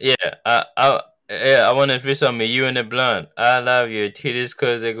want to fist on me, you and the blunt. I love your titties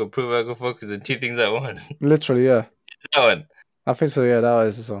because they could prove I could focus on 2 things at once. Literally, yeah. That one. I think so, yeah, that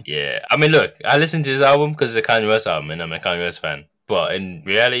was the song. Yeah. I mean, look, I listened to this album because it's a Kanye West album and I'm a Kanye West fan. But in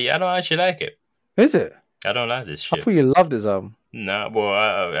reality, I don't actually like it. Is it? I don't like this shit. I thought you loved this album. Nah, well,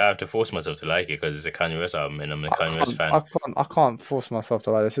 I have to force myself to like it because it's a Kanye West album and I'm a Kanye West fan. I can't force myself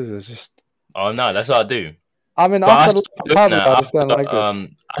to like this. This is just... Oh, no, that's what I do. I mean, I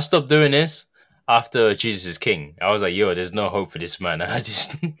stopped doing this after Jesus is King. I was like, yo, there's no hope for this man. I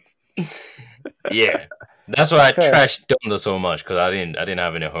just... Yeah. That's why I trashed Donda so much because I didn't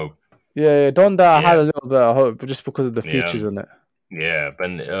have any hope. Yeah, Donda I had a little bit of hope, but just because of the features in it. Yeah, but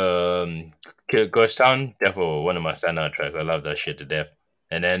Ghost Town, definitely one of my standout tracks. I love that shit to death.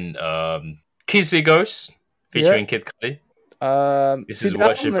 And then Kids See Ghosts featuring Kid Cudi. This is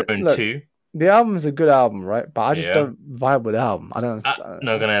Watch Your Phone 2. The album is a good album, right? But I just don't vibe with the album. I'm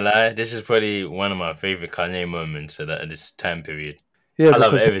not gonna lie, this is probably one of my favorite Kanye moments at this time period. Yeah, I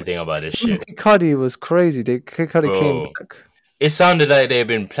love everything about this shit. Kid Cudi was crazy. Kid Cudi came back. It sounded like they've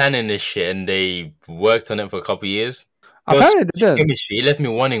been planning this shit and they worked on it for a couple of years. Apparently they didn't. Chemistry, it left me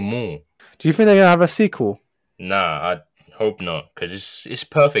wanting more. Do you think they're gonna have a sequel? Nah, I hope not, because it's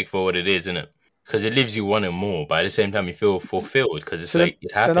perfect for what it is, isn't it? Because it leaves you wanting more, but at the same time you feel fulfilled because it's like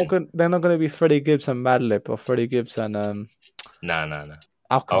it happened. They're not gonna be Freddie Gibbs and Madlib or Freddie Gibbs and Nah.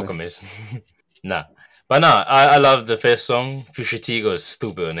 Alchemist. Nah. But nah, I love the first song. Pusha T goes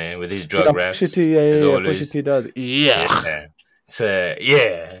stupid on there with his drug raps. Pusha T, Pusha T does. Yeah. So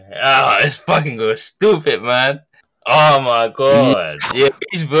it's fucking goes stupid, man. Oh my god. Yeah,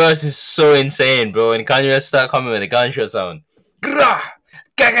 his verse is so insane, bro. And Kanye West start coming with a gunshot sound.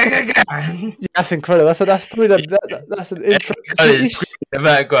 That's incredible. That's probably that's an intro. In the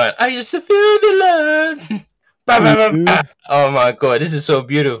background. I used to feel the love. Oh my god, this is so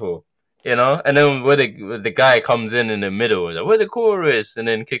beautiful. You know, and then where the guy comes in the middle, like, where the chorus, and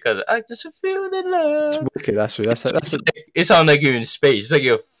then kick out. I just feel the love. It's wicked. That's true. It sounds like you're in space. It's like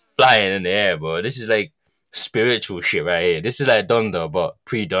you're flying in the air, bro. This is like spiritual shit right here. This is like Donda, but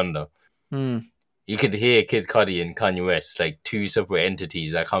pre-Donda. Mm. You could hear Kid Cudi and Kanye West, like two separate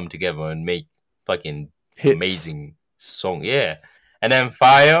entities that come together and make fucking Hits. amazing song. Yeah. And then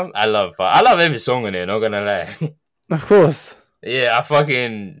Fire, I love Fire. I love every song on it, not gonna lie. Of course. Yeah,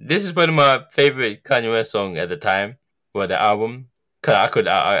 this is one of my favorite Kanye West song at the time, or the album. Cause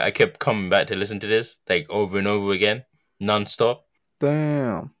I kept coming back to listen to this like over and over again, non-stop.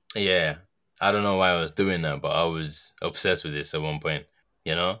 Damn. Yeah, I don't know why I was doing that, but I was obsessed with this at one point.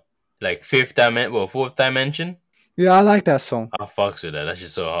 You know, like fourth dimension. Yeah, I like that song. I fucks with that. That's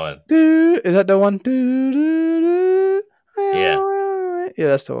just so hard. Is that the one? Yeah, Yeah,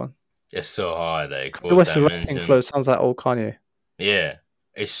 that's the one. it's so hard. Like The fourth West rapping dimension. flow sounds like old Kanye. Yeah,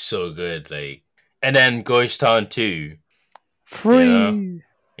 it's so good. Like, and then Ghost Town 2. Free. You know?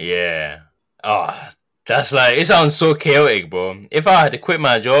 Yeah. Oh, that's like, it sounds so chaotic, bro. If I had to quit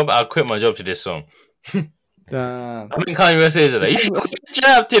my job, I'd quit my job to this song. Damn. I mean, Kanye West says it like, you should quit your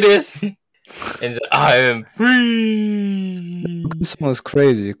job to this. And it's like, I am free. This song is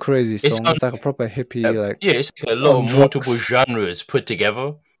crazy song. It's like a proper hippie, like yeah, it's like a lot of drugs. multiple genres put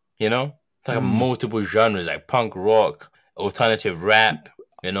together. You know, it's like multiple genres, like punk rock, alternative rap.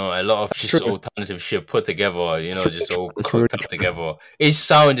 You know, a lot of just alternative shit put together. You know, just all cooked up together. It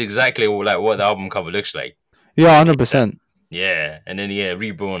sounds exactly like what the album cover looks like. Yeah, 100%. Yeah, and then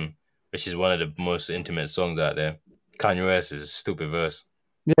Reborn, which is one of the most intimate songs out there. Kanye West is a stupid verse.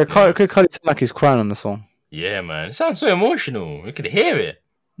 Yeah, Kanye sounds like he's crying on the song. Yeah, man, it sounds so emotional. You could hear it.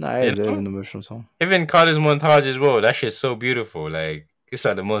 Nah, it is an emotional song. Even Carter's montage as well. That shit's so beautiful. Like, it's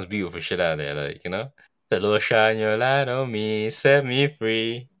like the most beautiful shit out there. Like, you know, the Lord shine your light on me, set me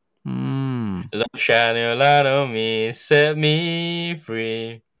free. Lord shine your light on me, set me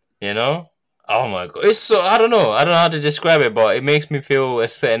free. You know. Oh my god, it's so, I don't know how to describe it, but it makes me feel a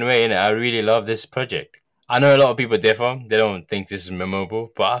certain way in it. I really love this project. I know a lot of people differ. They don't think this is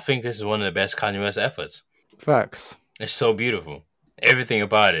memorable, but I think this is one of the best Kanye West efforts. Facts. It's so beautiful. Everything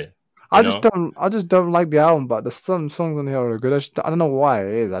about it. I just don't like the album, but there's some songs on here are good. I don't know why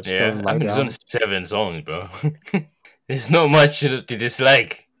it is. I just don't like it. There's only 7 songs, bro. There's not much to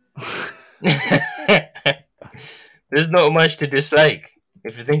dislike. There's not much to dislike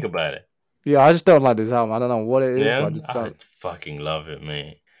if you think about it. Yeah, I just don't like this album. I don't know what it is, but I just don't. I fucking love it,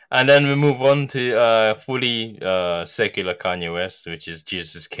 man. And then we move on to fully secular Kanye West, which is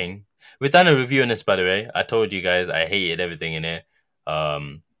Jesus is King. We've done a review on this, by the way. I told you guys I hated everything in it.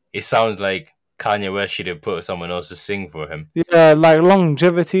 It sounds like Kanye West should have put someone else to sing for him. Yeah, like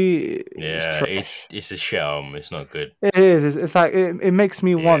longevity. Yeah, it's a shit album. It's not good. It is. It's like it makes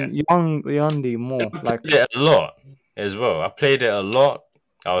me want Yandi more. Like I played it a lot as well. I played it a lot.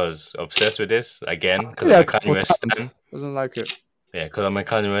 I was obsessed with this again because I'm a Kanye West stan. Doesn't like it. Yeah, because I'm a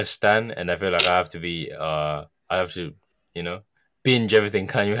Kanye West stan, and I feel like I have to, you know, binge everything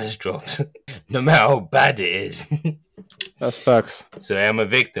Kanye West drops, no matter how bad it is. That's facts. So I'm a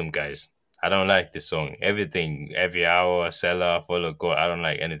victim, guys. I don't like this song. Everything, every hour, Seller, Follow God. I don't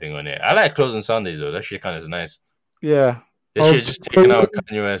like anything on it. I like Closing Sundays though. That shit kind of is nice. Yeah. They should have just taken out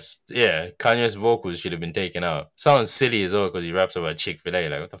Kanye West. Yeah, Kanye West vocals should have been taken out. Sounds silly as well because he raps about Chick-fil-A.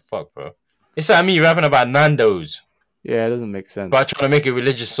 Like, what the fuck, bro? It's like me rapping about Nando's. Yeah, it doesn't make sense. But trying to make a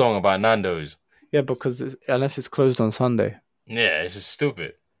religious song about Nando's. Yeah, because unless it's closed on Sunday. Yeah, it's just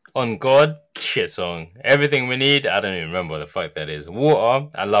stupid. On God, shit song. Everything We Need, I don't even remember what the fuck that is. Water,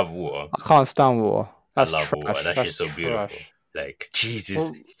 I love Water. I can't stand Water. That's I love trash. Water. That shit's so beautiful. Like,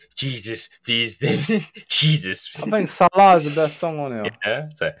 Jesus, please, Jesus. I think Salah is the best song on here. Yeah,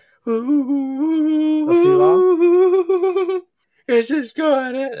 it's like, it's just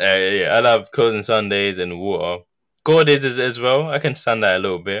God. Yeah, I love Closing Sundays and Water. God is as well. I can stand that a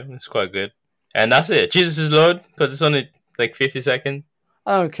little bit. It's quite good. And that's it. Jesus is Lord, because it's only like 50 seconds.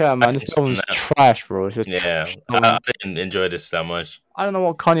 I don't care, man. This album's trash, bro. It's just I didn't enjoy this that much. I don't know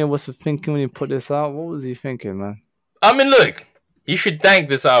what Kanye was thinking when he put this out. What was he thinking, man? I mean, look, you should thank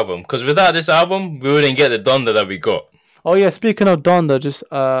this album, because without this album, we wouldn't get the Donda that we got. Oh, yeah, speaking of Donda, just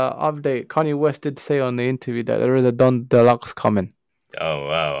update. Kanye West did say on the interview that there is a Donda Deluxe coming. Oh,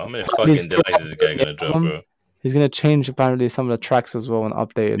 wow. How many fucking deluxe is this guy going to drop, bro? He's going to change, apparently, some of the tracks as well and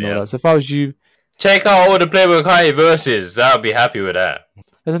update and all that. So if I was you... Check out all the Playboy Kanye verses. I'll be happy with that.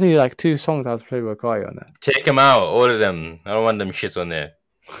 There's only like 2 songs that have Playboy Kanye on there. Check them out, all of them. I don't want them shits on there.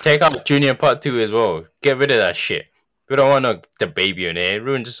 Check out Junior Part 2 as well. Get rid of that shit. We don't want the baby on there. It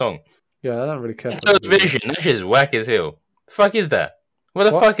ruins the song. Yeah, I don't really care. Television, that shit is whack as hell. The fuck is that? What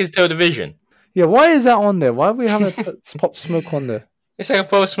the fuck is Television? Yeah, why is that on there? Why are we having Pop Smoke on there? It's like a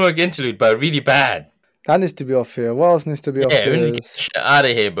Post Smoke interlude, but really bad. That needs to be off here. What else needs to be off here? Yeah, we need to get shit out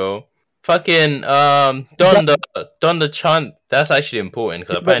of here, bro. fucking Don the chant. That's actually important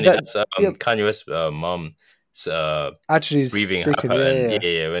because But apparently that that's yeah, Kanye West's mom actually breathing speaking. Yeah, and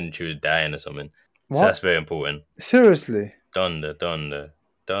yeah. when she was dying or something. So that's What? very important. Seriously? Donda,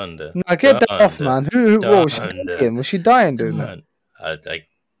 Now get that off, man. What was she Donda. dying? Was she dying doing that? Man, like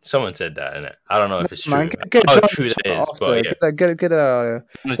someone said that, innit? I don't know No, if it's man, true. get How John true the that chant is, after. but yeah. Get out. The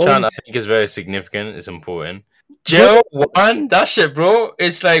What was chant you? I think is very significant. It's important. Joe? Jail one, that shit, bro.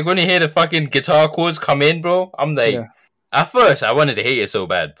 It's like when you hear the fucking guitar chords come in, bro. I'm like, Yeah. at first I wanted to hate it so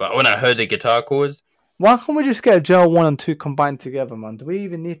bad, but when I heard the guitar chords, Why can't we just get Jail 1 and 2 combined together, man? Do we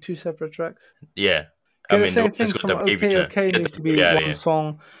even need 2 separate tracks? yeah. I Get the mean, the same one thing that's got from the baby OK in it. OK Get needs the to be baby out of one here.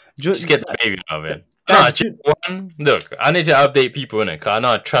 song. Just get the baby out of it. Like, Jail one. Look, I need to update people in it because I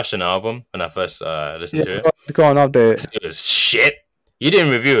know I trashed an album when I first listened to it. go on, update. It was shit. You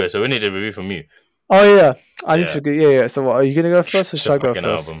didn't review it, so we need a review from you. Oh yeah, I need Yeah. to get yeah. So what are you gonna go first or It's should a I go fucking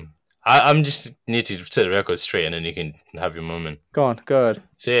first? album. I'm just need to set the record straight and then you can have your moment. Go on, go ahead.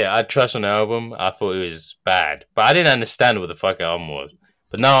 So yeah, I trashed on the album. I thought it was bad, but I didn't understand what the fucking album was.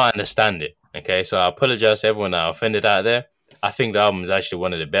 But now I understand it. Okay, so I apologize to everyone that I offended out there. I think the album is actually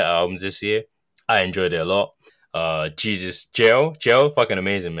one of the better albums this year. I enjoyed it a lot. Jesus, Jail, fucking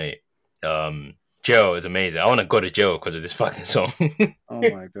amazing, mate. Jail is amazing. I want to go to jail because of this fucking song. Oh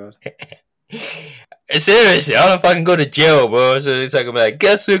my god. Seriously, I want to fucking go to jail, bro. So it's like,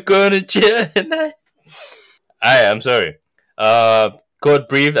 guess we're going to jail tonight. I'm sorry. God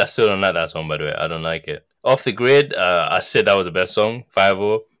Breathe. I still don't like that song, by the way. I don't like it. Off the Grid. I said that was the best song.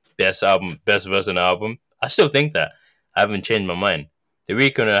 5-0. Best album, best verse on the album. I still think that. I haven't changed my mind. The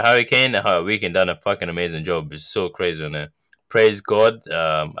Weeknd and Hurricane. Weeknd done a fucking amazing job. It's so crazy on there. Praise God.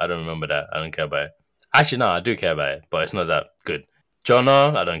 I don't remember that. I don't care about it. Actually, no, I do care about it, but it's not that good.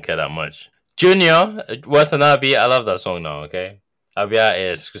 Jonah, I don't care that much. Junior, Worth an beat. I love that song now. Okay, I'll be out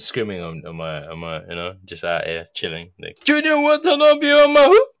here screaming on my, just out here chilling. Like Junior, Worth an beat on my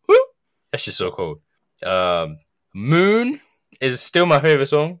whoo. That's just so cool. Moon is still my favorite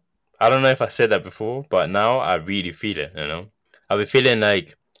song. I don't know if I said that before, but now I really feel it. I'll be feeling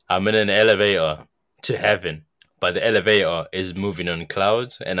like I'm in an elevator to heaven, but the elevator is moving on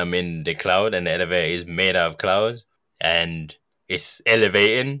clouds, and I'm in the cloud, and the elevator is made out of clouds, and it's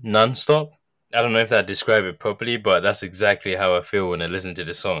elevating non-stop. I don't know if that describes it properly, but that's exactly how I feel when I listen to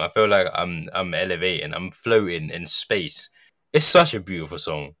the song. I feel like I'm elevating, I'm floating in space. It's such a beautiful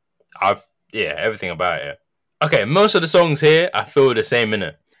song. Everything about it. Okay, most of the songs here I feel the same in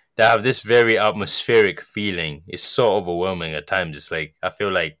it. They have this very atmospheric feeling. It's so overwhelming at times. It's like I feel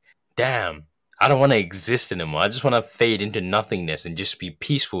like, damn, I don't want to exist anymore. I just want to fade into nothingness and just be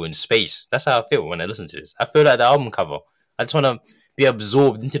peaceful in space. That's how I feel when I listen to this. I feel like the album cover. I just want to be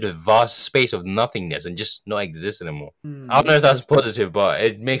absorbed into the vast space of nothingness and just not exist anymore. I don't know if that's positive, but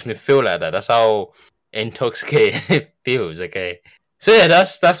it makes me feel like that. That's how intoxicated it feels. Okay, so yeah,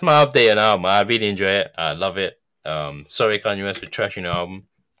 that's my update on the album. I really enjoy it. I love it. Sorry, Kanye West for trashing the album.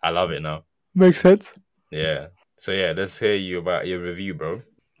 I love it now. Makes sense. Yeah. So yeah, let's hear you about your review, bro.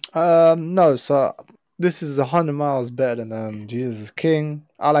 No, so this is 100 miles better than Jesus is King.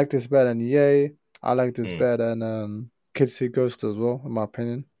 I like this better than Yay. I like this better than Kids See Ghost as well, in my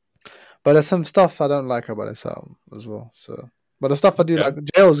opinion. But there's some stuff I don't like about this album as well. So, but the stuff I do like,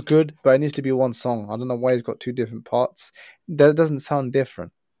 Jail's good, but it needs to be one song. I don't know why he's got 2 different parts. That doesn't sound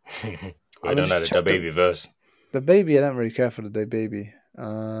different. We don't know the baby verse. The baby, I don't really care for the baby.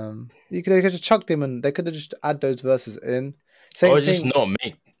 They could have just chucked him and they could have just add those verses in. Same or thing. just not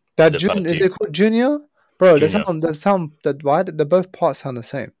make that is it called Junior? Bro, both parts sound the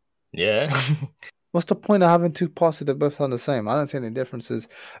same. Yeah. What's the point of having 2 parts that both sound the same? I don't see any differences.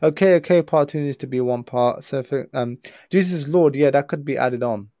 Okay, part 2 needs to be one part. So if Jesus Lord, yeah, that could be added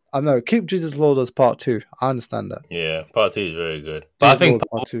on. I know, keep Jesus Lord as part 2. I understand that. Yeah, part 2 is very good. But I think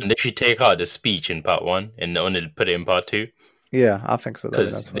part 2, they should take out the speech in part 1 and only put it in part 2. Yeah, I think so.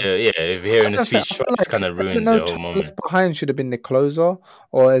 Because if you're hearing the speech twice, kind of ruins the whole moment. Left Behind should have been the closer,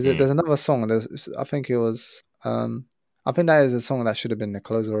 or is it? There's another song. I think it was. I think that is a song that should have been the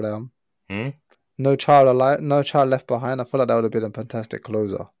closer of the album. No Child Left Behind. I feel like that would have been a fantastic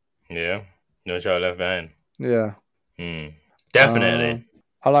closer. Yeah, No Child Left Behind. Yeah. Definitely.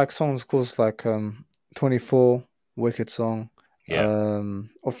 I like songs, of course, like 24, wicked song. Yeah.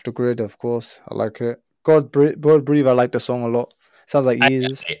 Off the Grid, of course. I like it. God Breathe, I like the song a lot. Sounds like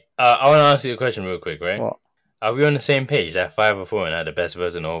Yeezus. I want to ask you a question real quick, right? What? Are we on the same page that 5 or 4 and had the best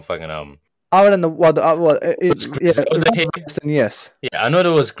verse in the whole fucking album? I don't know yes. Yeah, I know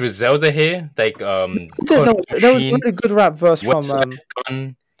there was Griselda here, like there was a really good rap verse from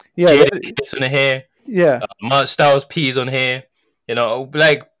Jada Kiss on here. Yeah. Mark Styles P's on here. You know,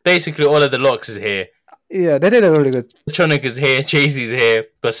 like basically all of the locks is here. Yeah, they did a really good. Electronic is here, Jay-Z's here,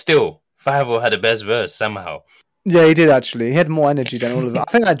 but still, Favo had the best verse somehow. Yeah, he did actually. He had more energy than all of it.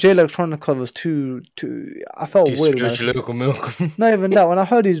 I think that J Electronica was too. I felt Too weird when I spiritual local milk. Not even that. When I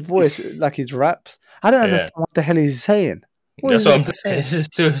heard his voice, like his raps, I don't Yeah. understand what the hell he's saying. What That's is what it I'm saying. It's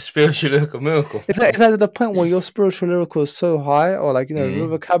just too spiritual local milk. It's like to the point where your spiritual lyrical is so high, or like your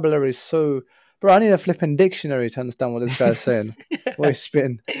vocabulary is so. Bro, I need a flipping dictionary to understand what this guy's saying. What he's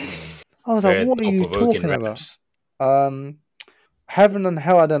spitting. I was like, Very what are you thought-provoking talking raps. about? Heaven and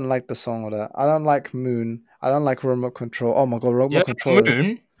Hell, I didn't like the song or that. I don't like Moon. I don't like Remote Control. Oh my god, Remote Control.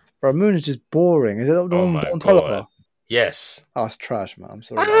 Moon? Bro, Moon is just boring. Is it the one with Don Toliver? Yes. Oh, it's trash, man. I'm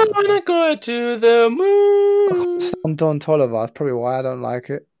sorry. I wanna go to the moon. Don Toliver. That's probably why I don't like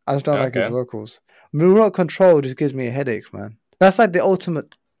it. I just don't like his vocals. Remote Control just gives me a headache, man. That's like the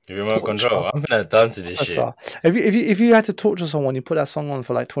ultimate remote control. I'm gonna dance to this shit. If you had to torture someone, you put that song on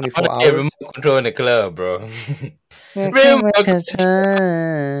for like 24 hours. Get remote control in the club, bro. Remote control.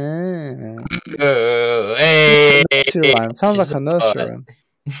 Hey, sounds like a nursery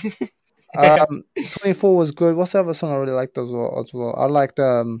rhyme. 24 was good. What's the other song I really liked as well? I liked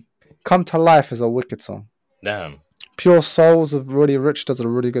Come to Life is a wicked song. Damn. Pure Souls of Really Rich does a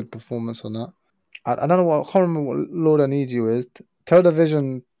really good performance on that. I don't know what. I can't remember what Lord I Need You is.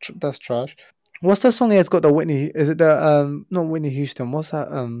 Television, that's trash. What's the song? It's got the Whitney. Is it the not Whitney Houston? What's that?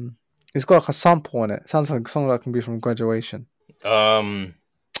 It's got like a sample on it. Sounds like a song that can be from Graduation.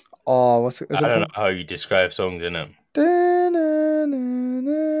 Oh, what's it? I don't know how you describe songs in it. I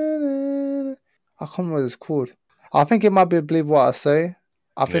can't remember what it's called. I think it might be Believe What I Say.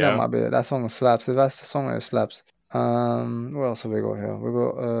 I think that might be it. That song slaps. If that's the song, it slaps. What else have we got here? We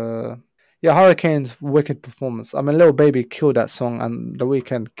got Hurricane's wicked performance. I mean, Lil Baby killed that song, and The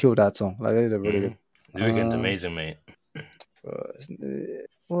Weeknd killed that song. Like they did really good. The Weeknd's amazing, mate.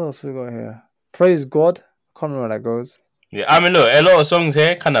 What else we got here? Praise God. I can't remember how that goes. Yeah, I mean, look, a lot of songs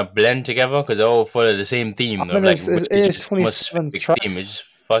here kind of blend together because they all follow the same theme. I mean, it's 27 tracks. Theme. It's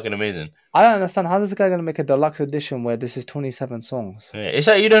just fucking amazing. I don't understand how is this guy gonna make a deluxe edition where this is 27 songs. Yeah, it's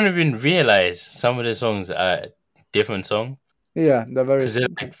like you don't even realize some of the songs are different songs. Yeah, they're very. Because they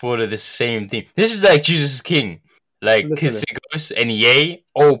like follow the same theme. This is like Jesus is King, like Kids Ghost and Ye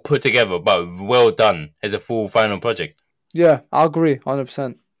all put together, but well done as a full final project. Yeah, I agree,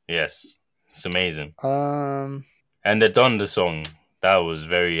 100%. Yes, it's amazing. And the Donda song, that was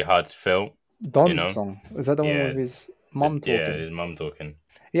very heartfelt. Donda song, is that the one with his mum talking? Yeah, his mum talking.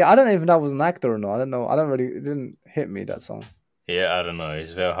 Yeah, I don't even know if that was an actor or not. I don't know. It didn't hit me, that song. Yeah, I don't know.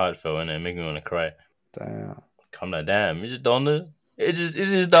 It's very heartfelt, and it make me want to cry. Damn. I'm like, damn, is it Donda? It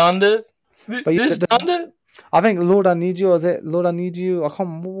is Donda? This Donda? I think Lord I Need You, was it? Lord I Need You? I can't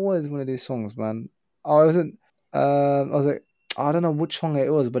remember what was one of these songs, man. Oh, it wasn't. I don't know which song it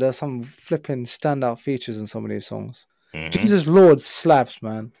was, but there's some flipping standout features in some of these songs. Jesus Lord slaps,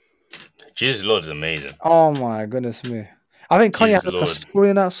 man. Jesus Lord is amazing. Oh my goodness me. I think Kanye has like a story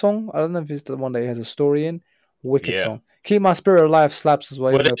in that song. I don't know if it's the one that he has a story in. Wicked song. Keep My Spirit Alive slaps as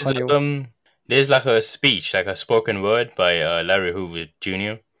well. There's like a speech, like a spoken word by Larry Hoover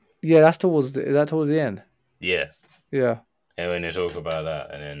Jr. Yeah, is that towards the end? Yeah. Yeah. And when they talk about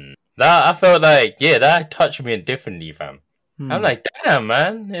that, and then that, I felt like, that touched me differently, fam. I'm like, damn,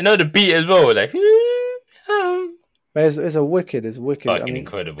 man. The beat as well, like. But it's wicked. Fucking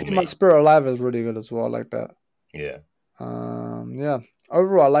incredible. Keep My Spirit Alive is really good as well. I like that. Yeah. Yeah.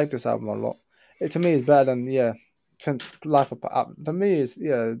 Overall, I like this album a lot. To me, it's better than since Life of Pablo. To me, it's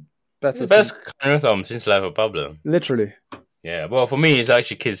better. The best Kanye West album since Life of Pablo. Literally. Yeah, well, for me, it's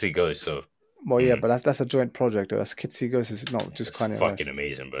actually Kids See Ghosts. So. Well, yeah, but that's a joint project. Though. That's Kids See Ghosts. It's not just Kanye West. It's fucking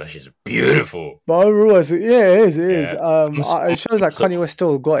amazing, but that shit's beautiful. But overall, it is. It shows like Kanye West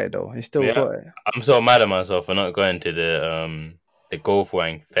still got it though. He still got it. I'm so mad at myself for not going to the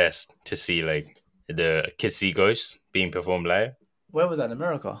Golfwang Fest to see like the Kids See Ghosts being performed live. Where was that, in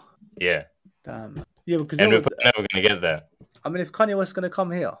America? Yeah. Damn. Yeah, because we're never gonna get there. I mean, if Kanye West's gonna come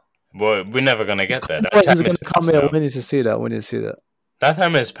here, well, we're never gonna get there. Kanye West is gonna come here. We need to see that. That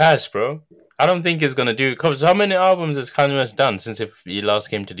time has passed, bro. I don't think it's gonna do. Cause how many albums has Kanye West done since he last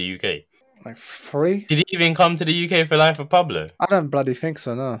came to the UK? Like 3. Did he even come to the UK for Life of Pablo? I don't bloody think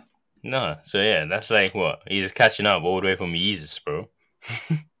so. No. No. So yeah, that's like what he's catching up all the way from Yeezus, bro.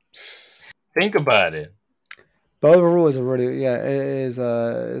 Think about it. But overall, it's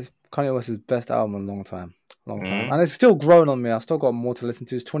it's Kanye West's best album in a long time. And it's still growing on me. I still got more to listen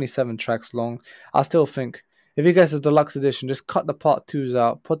to. It's 27 tracks long. I still think if he gets a deluxe edition, just cut the part 2s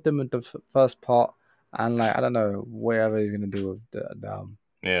out, put them in the first part, and like I don't know whatever he's gonna do with the album.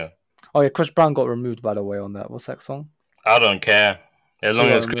 Yeah. Oh yeah, Chris Brown got removed by the way on that. What's that song? I don't care. As He long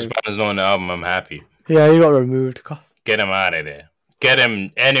got as Chris removed. Brown is not on the album, I'm happy. Yeah, he got removed. Get him out of there. Get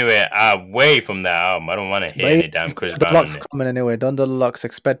him anywhere away from that album. I don't want to hear But any damn he's Chris got Brown on Deluxe there. coming anyway. Don Deluxe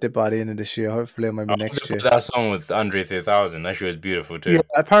expected by the end of this year. Hopefully, or I maybe hope next they put year. that song with Andre 3000. That shit was beautiful too. Yeah,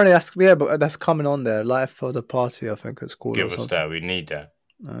 apparently but that's coming on there. Life of the Party, I think it's called or Give us something. that. We need that.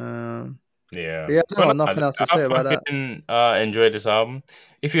 But Yeah. yeah, I don't But got no, nothing else to I say about that. fucking enjoyed this album.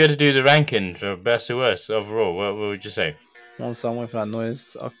 If you had to do the ranking for best to worst overall, what would you say? One song waiting for that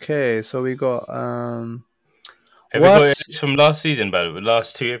noise. Okay, so we got Have you got your worst. list from last season, by the way?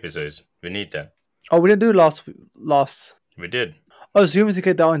 Last 2 episodes. We need that. Oh, we didn't do last. We did. Oh, so you want me to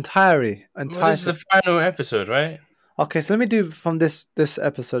get that entirely? Well, this is the final episode, right? Okay, so let me do from this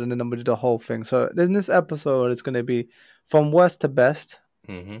episode, and then we'll do the whole thing. So in this episode, it's gonna be from worst to best.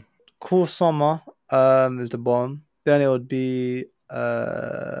 Mm-hmm. Cool Summer is the bottom. Then it would be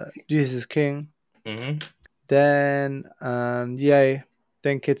Jesus is King. Mm-hmm. Then Yay.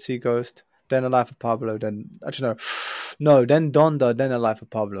 Then Kids See Ghost. Then The Life of Pablo. Then actually no, then Donda. Then The Life of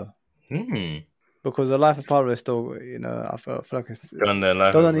Pablo. Hmm. Because The Life of Pablo is still, I feel like it's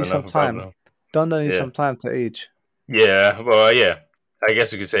Donda needs some time. Pablo. Donda needs Yeah. some time to age. Yeah, well, yeah. I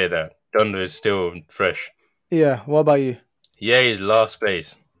guess you could say that. Donda is still fresh. Yeah. What about you? Ye's last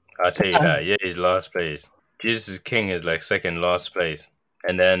place. I'll tell you that. Ye's last place. Jesus is King is like second last place.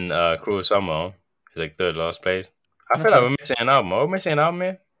 And then Cruel Summer is like third last place. I feel like we're missing an album. Are we missing an album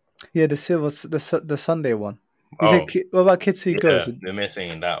here? Yeah, the Sunday one. You Oh, said, what about Kids See Ghost? yeah, we're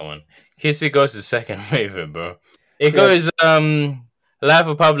missing that one. Kissy Ghost is second favorite, bro. It goes Life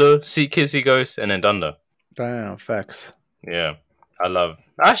of Pablo, Kissy Ghost, and then Donda. Damn, facts. Yeah, I love.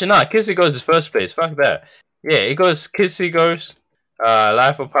 Actually, no, Kissy Ghost is first place. Fuck that. Yeah, it goes Kissy Ghost,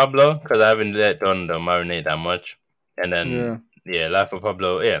 Life of Pablo, because I haven't let Donda marinate that much, and then Life of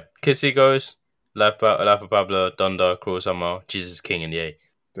Pablo. Yeah, Kissy Ghost, Life of Pablo, Donda, Cruel Summer, Jesus King, and Ye.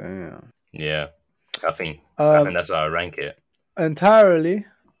 Damn. Yeah, I think that's how I rank it. Entirely.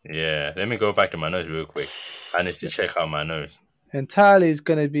 Yeah, let me go back to my notes real quick. I need to check out my notes. Entirely is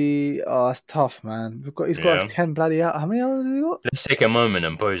gonna be it's tough, man. He's got like 10 bloody hours. How many hours has he got? Let's take a moment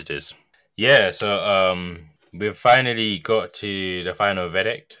and pause this. Yeah, so we've finally got to the final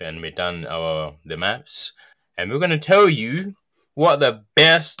verdict and we've done the maths. And we're gonna tell you what the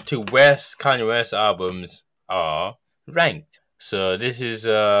best to worst Kanye West albums are ranked. So this is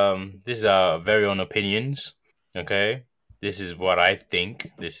our very own opinions. Okay? This is what I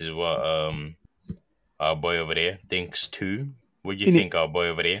think. This is what our boy over there thinks too. What do you think, our boy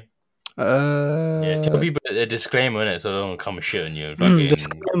over there? Yeah, tell people a disclaimer in it so they don't come shit on you.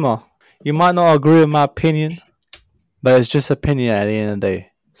 Disclaimer: you might not agree with my opinion, but it's just opinion at the end of the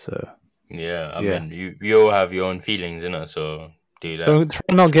day. So yeah, I mean, you all have your own feelings in it, so do that. Don't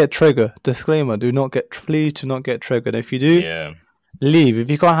try not get triggered. Disclaimer: please do not get triggered. If you do, leave. If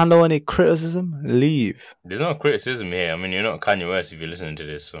you can't handle any criticism, leave. There's no criticism here. I mean, you're not Kanye West if you're listening to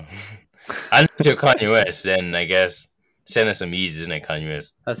this, so unless you're Kanye West, then I guess send us some eases, innit, Kanye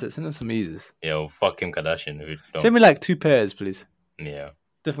West? That's it. Send us some eases. Yeah, well, fuck Kim Kardashian if you don't. Send me like 2 pairs, please. Yeah.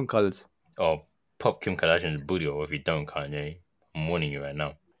 Different colors. Oh, pop Kim Kardashian's booty, or if you don't, Kanye, I'm warning you right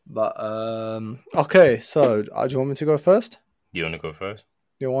now. But okay. So, do you want me to go first? Do you want to go first?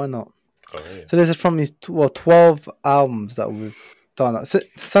 Yeah, why not? Go ahead. So this is from these 12 albums that we've done.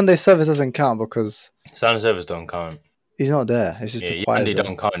 Sunday Service doesn't count because Sunday Service don't count. He's not there. It's just Yandi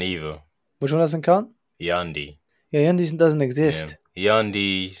don't count either. Which one doesn't count? Yandi. Yeah, Yandi doesn't exist. Yeah.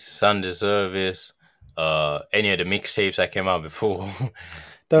 Yandi, Sunday Service, any of the mixtapes that came out before.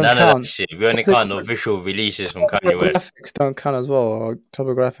 None of that shit. We only count the official releases from Kanye West. Don't count as well, or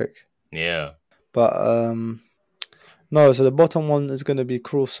Topographic. Yeah. But no, so the bottom one is going to be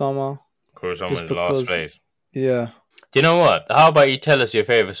Cruel Summer. Cruel Summer is last place. Yeah. Do you know what? How about you tell us your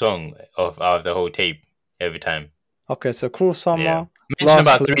favorite song out of the whole tape every time? Okay, so Cruel Summer. Yeah. Mention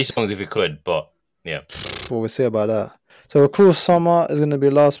about 3 songs if you could, but yeah. We'll see about that. So Cruel Summer is going to be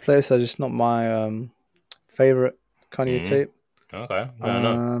last place. That's just not my favorite Kanye tape. Okay. Fair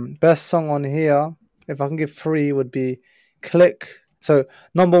enough. Best song on here, if I can give 3, would be Click. So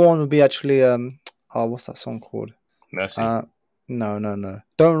number 1 would be actually what's that song called? Mercy. No.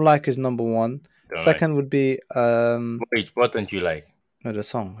 Don't Like is number 1. Second would be Wait, what don't you like? No, the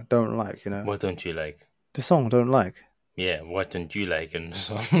song Don't Like, What don't you like? The song Don't Like. Yeah, what don't you like in the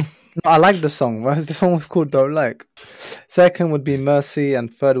song? No, I like the song. The song was called Don't Like. Second would be Mercy, and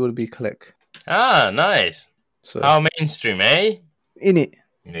third would be Click. Ah, nice. So how mainstream, eh? In it.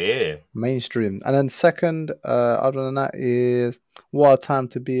 Yeah. Mainstream. And then second, other than that, is What a Time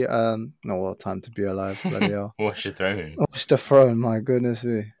to Be What a Time to Be Alive. Bloody hell. Watch the Throne. Watch the Throne, my goodness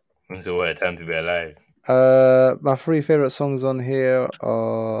me. So What a Time to Be Alive. My three favorite songs on here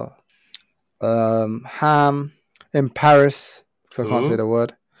are Ham in Paris, because I can't say Who? the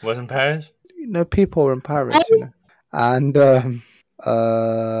word. Was in Paris? People in Paris, and I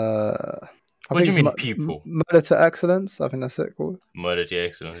What think do you it's mean, people? Murder to Excellence. I think that's it called. Murder to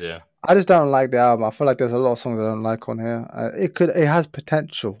Excellence, yeah. I just don't like the album. I feel like there's a lot of songs I don't like on here. It has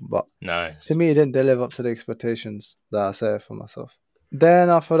potential, but to Nice. me, it didn't live up to the expectations that I set for myself. Then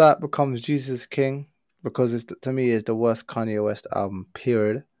after that becomes Jesus King, because to me is the worst Kanye West album.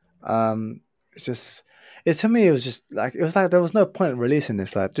 Period. It's just to me it was just like there was no point in releasing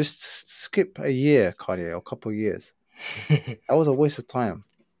this. Like just skip a year, Kanye, or a couple of years. That was a waste of time.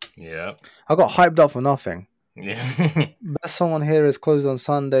 Yeah. I got hyped up for nothing. Yeah. Best song on here is Closed on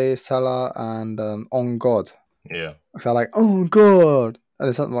Sunday, Salah, and On God. Yeah. So I like On God. And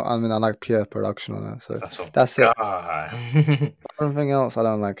it's something. I mean, I like Pierre production on it, so that's it. God. Everything else, I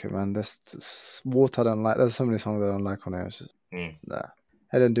don't like it, man. This Water, I don't like. There's so many songs I don't like on here. It's just, nah,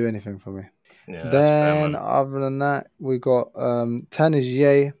 it didn't do anything for me. Yeah, that's fair, Then, man. other than that, we got 10 is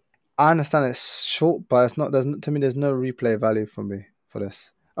Yay. I understand it's short, but it's not. To me, there's no replay value for me for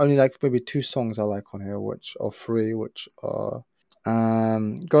this. Only like maybe two songs I like on here, or three, which are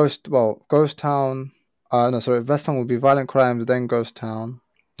Ghost Town. No, sorry. Best song would be Violent Crimes, then Ghost Town,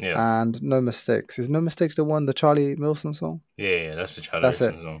 Yeah. and No Mistakes. Is No Mistakes the one, the Charlie Wilson song? Yeah, that's the Charlie That's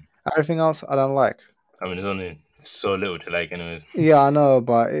it. Wilson song. Everything else I don't like. I mean, there's only so little to like, anyways. Yeah, I know,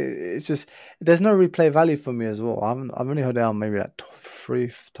 but it's just there's no replay value for me as well. I've only heard it out maybe like 3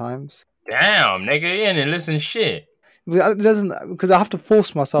 times. Damn, nigga, you ain't listen shit. It doesn't, because I have to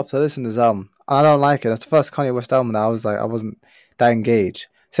force myself to listen to this album. I don't like it. That's the first Kanye West album that I wasn't that engaged.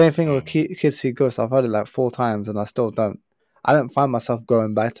 Same thing with Kids See Ghosts. I've heard it like 4 times and I still don't. I don't find myself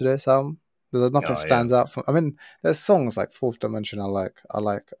going back to this album. There's nothing stands out from. I mean, there's songs like Fourth Dimension. I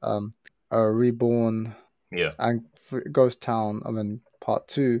like Reborn. Yeah. And Ghost Town. I mean, Part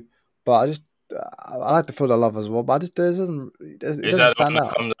 2. But I like to Feel the Love as well. But it doesn't stand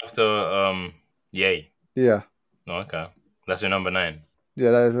out. Comes after Yay? Yeah. Oh, okay. That's your number 9.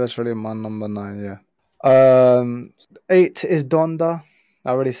 Yeah, that is literally my number 9. Yeah. 8 is Donda. I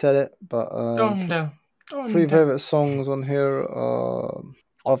already said it, but Donda. 3 favorite songs on here are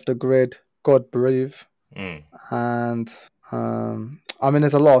Off the Grid, God Breathe, and I mean,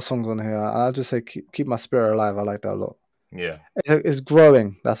 there's a lot of songs on here. I'll just say Keep My Spirit Alive. I like that a lot. Yeah. It's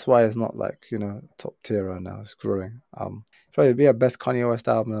growing. That's why it's not like, top tier right now. It's growing. Probably be our best Kanye West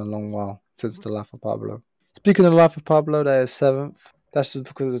album in a long while since The Life of Pablo. Speaking of The Life of Pablo, that is 7th. That's just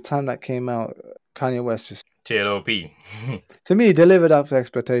because of the time that came out. Kanye West just TLOP. to me, he delivered up to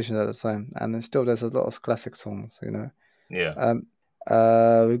expectations at the time, and there's a lot of classic songs. Yeah.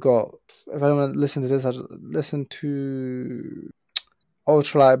 We got. If I don't want to listen to this, I'd listen to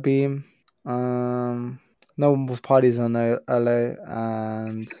Ultralight Beam. No More Parties in LA,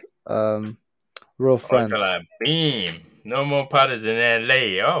 and Real Friends. Ultralight Beam. No More Parties in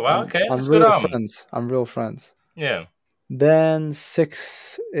LA. Oh, wow, okay. I'm That's Real good Friends. I'm Real Friends. Yeah. Then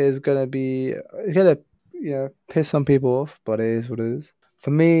 6 is gonna be. It's gonna piss some people off, but it is what it is.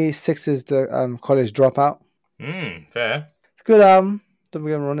 For me, 6 is the College Dropout. Fair. It's a good album. Don't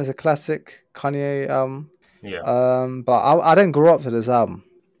get me wrong, it's a classic Kanye album. Yeah. But I didn't grow up to this album.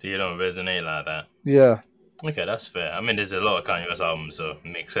 So you don't resonate like that. Yeah. Okay, that's fair. I mean, there's a lot of Kanye West albums, so it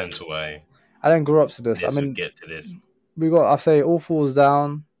makes sense why. I didn't grow up to this. Yes, we get to this. We got. I'd say All Falls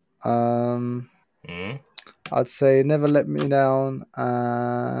Down. I'd say Never Let Me Down,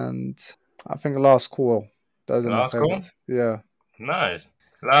 and I think Last Call. Those are my favorites. Yeah. Nice.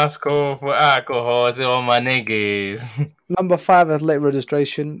 Last Call for Alcohol is all my niggas. Number 5 is Late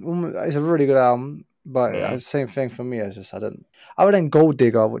Registration. It's a really good album, but it's the same thing for me. It's just I would then Gold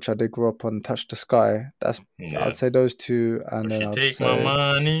Digger, which I did grow up on, Touch the Sky. I'd say those 2, and then I'd say. My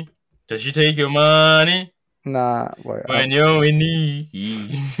money? Does she take your money? Nah, wait. When you're in need.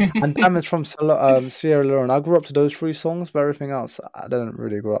 And Diamonds from Sierra Leone. I grew up to those 3 songs, but everything else I didn't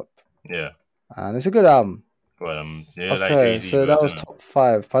really grow up. Yeah. And it's a good album. Well, okay, like Jay-Z so that was top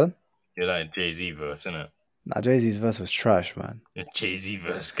 5. Pardon? You like Jay-Z verse, innit? Nah, Jay-Z's verse was trash, man. Jay-Z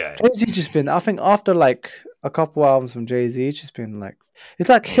verse guy. Jay-Z just been, I think after like a couple albums from Jay-Z, it's just been like, it's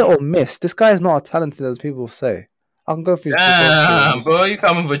like hit or miss. This guy is not as talented as people say. I can go through. Damn, bro, you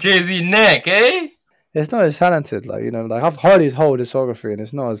coming for Jay-Z neck, eh? It's not as talented, like I've heard his whole discography, and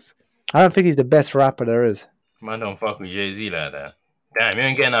it's not as. I don't think he's the best rapper there is. Man, don't fuck with Jay-Z like that. Damn, you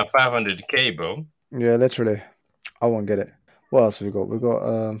ain't getting that 500K, bro. Yeah, literally, I won't get it. What else we got? We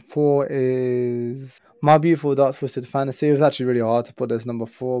got 4 is My Beautiful Dark Twisted Fantasy. It was actually really hard to put this number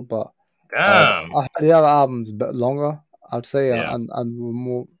 4, but damn, the other albums a bit longer, I'd say, yeah. and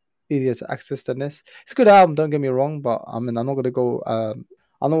more easier to access than this. It's a good album, don't get me wrong, but I mean, I'm not gonna go. I'm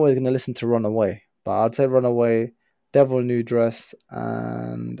not always gonna listen to Runaway, but I'd say Runaway, Devil New Dress,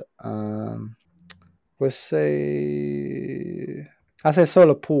 and we'll say I say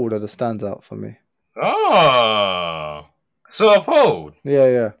Solar Pool that stands out for me. Oh, so uphold.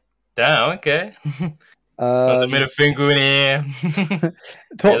 Yeah. Damn. Okay. That's a middle finger in here.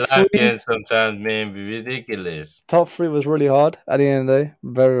 Top Your life three. can sometimes, man, be ridiculous. Top three was really hard at the end of the day.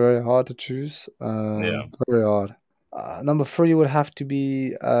 Very, very hard to choose. Yeah. Very hard. Number three would have to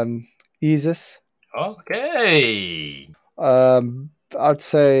be Isis. Okay. I'd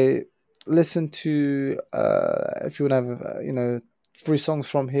say listen to if you would have three songs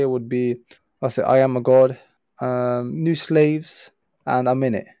from here would be I say I Am a God, New Slaves, and I'm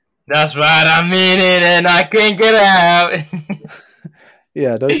in it. That's right, I'm in it and I can't get out.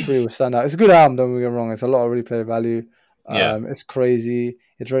 Yeah, those three will stand out. It's a good album, don't get me wrong. It's a lot of replay value. Yeah. It's crazy.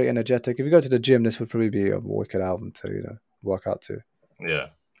 It's very energetic. If you go to the gym, this would probably be a wicked album to work out to. Yeah.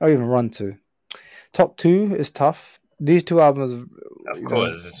 Or even run to. Top two is tough. These two albums, of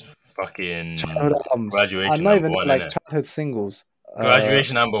course, it's fucking childhood albums. Graduation I'm not even one, like innit? childhood singles.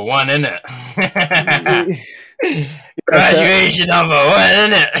 Graduation number one, innit? Yeah, Graduation number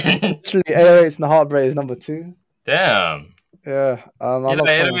one, innit? Literally, 808s and the Heartbreak is number two. Damn. Yeah. I You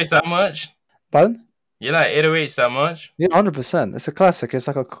like 808s that much? Pardon? You like 808s that much? Yeah, 100%. It's a classic. It's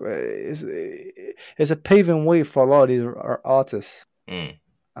like it's a paving way for a lot of these artists.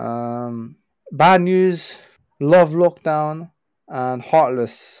 Bad News, Love Lockdown, and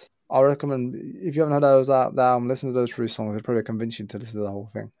Heartless. I recommend if you haven't heard that album, listen to those three songs. It'll probably convince you to listen to the whole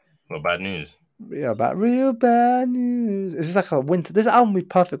thing. What Bad News? Yeah, real bad news. It's just like a winter. This album would be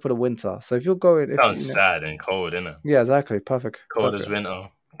perfect for the winter. So if you're going, Sounds sad and cold, innit? Yeah, exactly. Perfect. Cold as winter.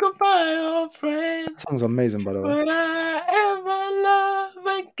 Goodbye, old friend. That song's amazing, by the way. Would I ever love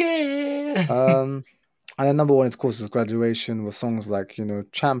again? And then number one, of course, is Graduation with songs like,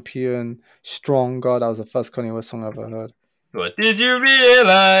 Champion, Stronger. That was the first Kanye West song I ever heard. What did you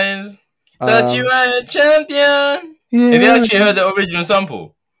realize? That you are a champion? Yeah. Have you actually heard the original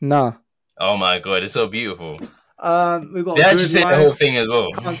sample? Nah. Oh my god, it's so beautiful. We got they actually say the whole thing as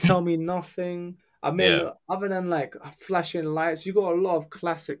well. Can't Tell Me Nothing. I mean, other than like Flashing Lights, you got a lot of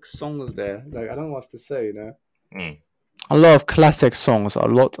classic songs there. Like, I don't know what to say, A lot of classic songs.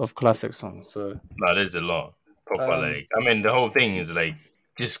 So no, there's a lot. Proper, I mean, the whole thing is like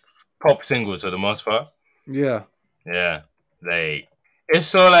just pop singles for the most part. Yeah. Yeah. It's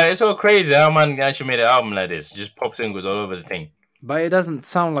so crazy how man actually made an album like this. Just pop singles all over the thing. But it doesn't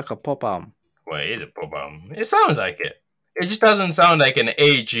sound like a pop album. Well, it is a pop album. It sounds like it. It just doesn't sound like an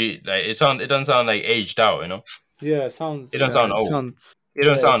age. Like it doesn't sound like aged out. Yeah, it sounds. It doesn't sound old. It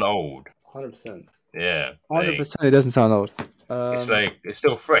doesn't sound old. 100%. Yeah. 100%. It doesn't sound old. It's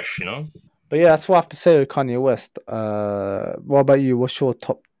still fresh, But yeah, that's what I have to say with Kanye West. What about you? What's your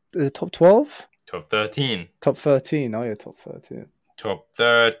top? Is it top 12? Top 13. Top 13. Oh yeah, top 13. Top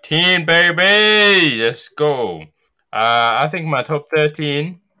 13, baby. Let's go. I think my top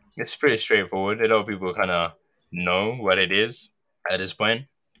 13 is pretty straightforward. A lot of people kind of know what it is at this point.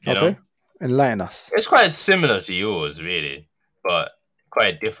 You know? Enlighten us. It's quite similar to yours, really, but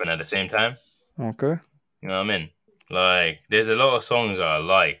quite different at the same time. Okay. You know what I mean? Like, there's a lot of songs I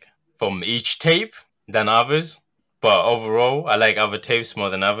like from each tape than others, but overall, I like other tapes more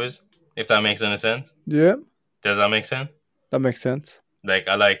than others, if that makes any sense. Yeah. Does that make sense? That makes sense. Like,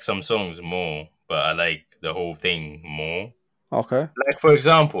 I like some songs more, but I like the whole thing more. Okay. Like, for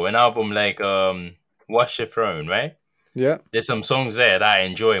example, an album like Watch the Throne, right? Yeah. There's some songs there that I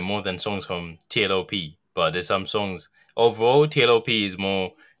enjoy more than songs from TLOP, but there's some songs overall TLOP is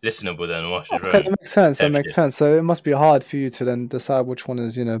more listenable than Watch the Throne. Okay, that makes sense. That makes sense. So it must be hard for you to then decide which one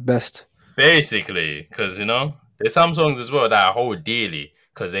is, best. Basically, because there's some songs as well that I hold dearly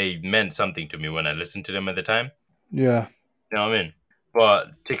because they meant something to me when I listened to them at the time. Yeah. You know what I mean?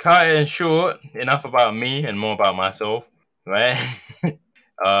 But to cut it in short, enough about me and more about myself, right?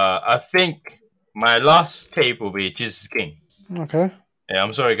 I think my last tape will be Jesus King. Okay. Yeah,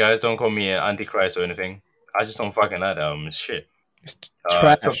 I'm sorry, guys. Don't call me an Antichrist or anything. I just don't fucking like that album. It's shit. It's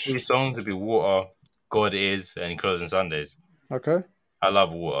trash. Top 3 songs would be Water, God Is, and Closing Sundays. Okay. I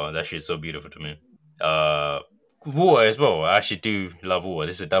love Water. That shit's so beautiful to me. Water as well. I actually do love Water.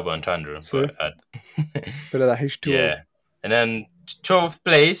 This is a double entendre. Bit of that H2O. Yeah. And then 12th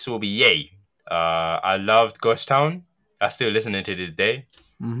place will be Yay. I loved Ghost Town. I still listen to this day.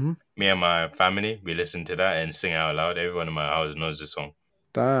 Mm-hmm. Me and my family, we listen to that and sing out loud. Everyone in my house knows the song.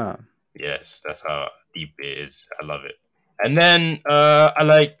 Damn. Yes, that's how deep it is. I love it. And then I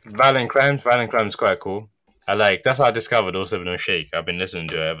like Violent Crimes. Violent Crimes is quite cool. That's how I discovered 070 Shake. I've been listening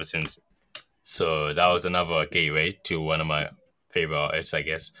to it ever since. So that was another gateway to one of my favorite artists, I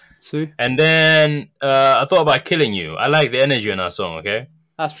guess. See, And then I thought about Killing You. I like the energy in that song, okay?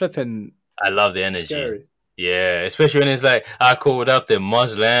 that's flipping I love the energy. scary. Yeah, especially when it's like, I called up the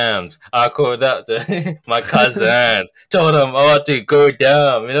Muslims, I called up the my cousins, told them all to go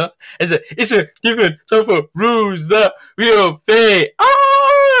down, you know? It's a different type of rules that we obey.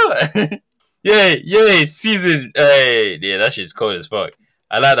 Ah! Yay, season. Hey, yeah, that shit's cold as fuck.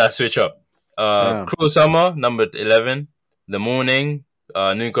 I like that switch up. Damn. Cruel Summer, number 11. The Morning,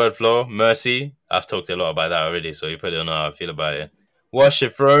 New God Flow, Mercy. I've talked a lot about that already, so you probably don't know how I feel about it. Watch the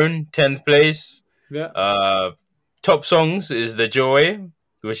Throne, 10th place. Yeah. Top songs is The Joy,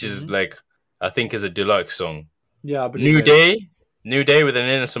 which is Mhm. like, I think is a deluxe song. Yeah, I believe New it is. Day, New Day with an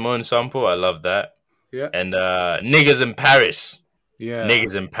Nina Simone sample. I love that. Yeah. And Niggas in Paris. Yeah.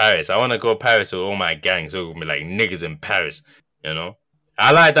 Niggas in Paris. I want to go to Paris with all my gang, so it will be like niggas in Paris, you know?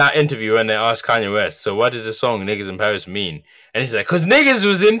 I like that interview when they asked Kanye West, so what does the song Niggas in Paris mean? And he's like, because niggas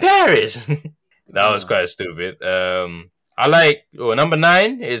was in Paris. That was quite stupid. I like, number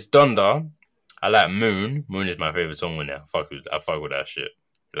 9 is Donda. I like Moon. Moon is my favorite song on there. I fuck with that shit.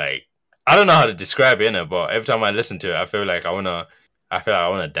 Like, I don't know how to describe it, innit? But every time I listen to it, I feel like I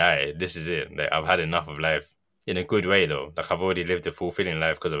wanna die. This is it. Like, I've had enough of life. In a good way though. Like, I've already lived a fulfilling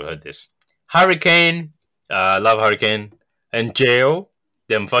life because I've heard this. Hurricane. Love Hurricane. And Jail.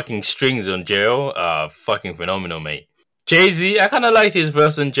 Them fucking strings on Jail are fucking phenomenal, mate. Jay-Z, I kinda liked his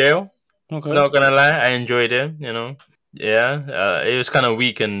verse in Jail. Okay. Not gonna lie, I enjoyed it, you know. Yeah, it was kind of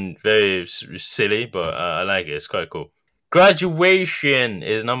weak and very silly, but I like it. It's quite cool. Graduation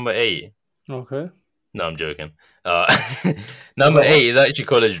is number 8. Okay. No, I'm joking. Number 8 is actually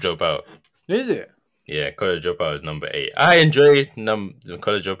College Dropout. Is it? Yeah, College Dropout is number 8. I enjoy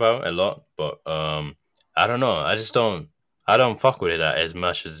College Dropout a lot, but I don't know. I don't fuck with it as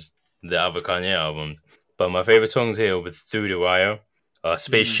much as the other Kanye albums. But my favorite songs here with Through the Wire,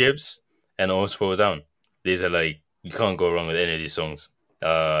 Spaceships, and Always Fall Down. These are like, you can't go wrong with any of these songs.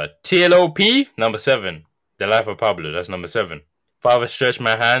 TLOP, number 7. The Life of Pablo, that's number 7. Father Stretch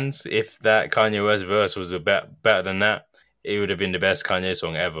My Hands, if that Kanye West verse was better than that, it would have been the best Kanye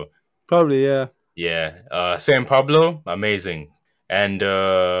song ever. Probably, yeah. Yeah. San Pablo, amazing. And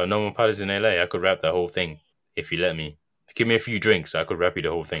No More Parties in LA, I could rap that whole thing if you let me. Give me a few drinks, I could rap you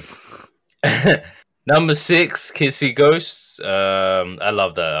the whole thing. Number 6, Kissy Ghosts. I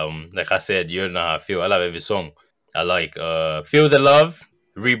love that album. Like I said, you don't know how I feel. I love every song. I like Feel the Love,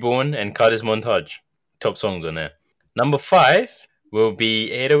 Reborn, and Cardi's Montage. Top songs on there. Number 5 will be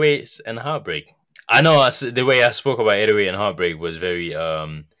 808s and Heartbreak. I know the way I spoke about 808 and Heartbreak was very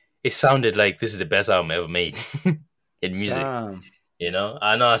it sounded like this is the best album ever made in music. Damn. You know?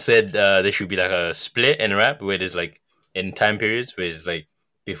 I know I said there should be like a split in rap where there's like in time periods where it's like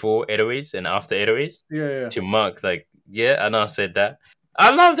before 808s and after 808s. Yeah. To mark like, yeah, I know I said that. I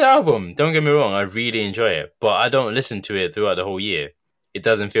love the album. Don't get me wrong. I really enjoy it. But I don't listen to it throughout the whole year. It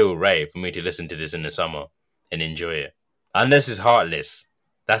doesn't feel right for me to listen to this in the summer and enjoy it. Unless it's Heartless.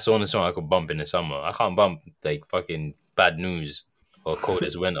 That's the only song I could bump in the summer. I can't bump like fucking Bad News or Cold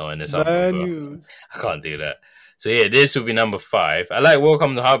as Winter in the summer. Bad Bro. news. I can't do that. So yeah, this will be number 5. I like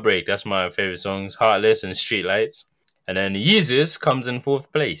Welcome to Heartbreak. That's my favorite songs. Heartless and Streetlights. And then Yeezus comes in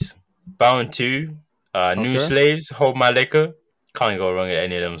 4th place. Bound 2, New Slaves, Hold My Liquor. Can't go wrong with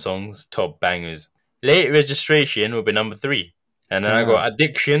any of them songs. Top bangers. Late Registration will be number 3. And then I got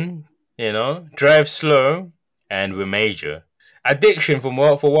Addiction, Drive Slow, and We're Major. Addiction, for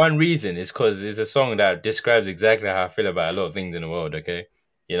one reason, is because it's a song that describes exactly how I feel about a lot of things in the world, okay?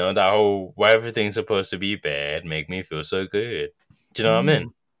 That whole, why everything's supposed to be bad, make me feel so good. Do you know what I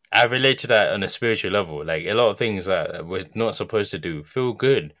mean? I relate to that on a spiritual level. Like, a lot of things that we're not supposed to do feel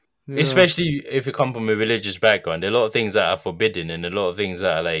good. Yeah. Especially if you come from a religious background. There are a lot of things that are forbidden and a lot of things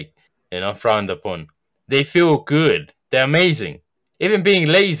that are, like, frowned upon. They feel good. They're amazing. Even being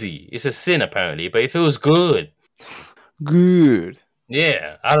lazy is a sin, apparently, but it feels good. Good.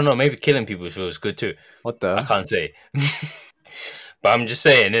 Yeah. I don't know. Maybe killing people feels good, too. What the? I can't say. But I'm just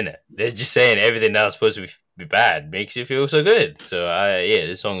saying, innit? They're just saying everything that's supposed to be bad makes you feel so good. So, yeah,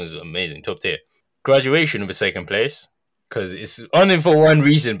 this song is amazing. Top tier. Graduation will be 2nd place. Because it's only for one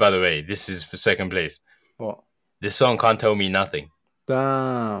reason, by the way. This is for 2nd place. What? This song Can't Tell Me Nothing.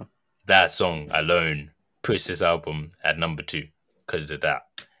 Damn. That song alone puts this album at number 2 because of that.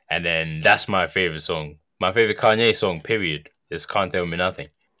 And then that's my favorite song. My favorite Kanye song, period, is Can't Tell Me Nothing.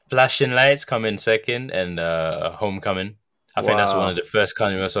 Flashing Lights come in 2nd and Homecoming. I think that's one of the first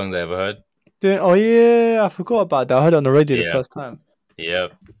Kanye West songs I ever heard. Oh, yeah. I forgot about that. I heard it on the radio the first time.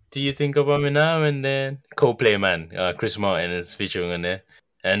 Yep. Do you think about me now and then? Coldplay, man. Chris Martin is featuring on there.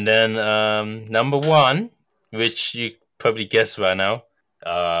 And then number 1, which you probably guessed by now.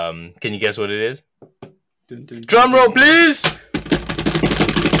 Can you guess what it is? Drum roll, please.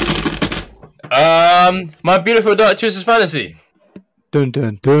 My Beautiful Dark Twisted Fantasy. Dun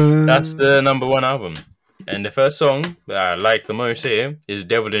dun dun. That's the number 1 album. And the first song that I like the most here is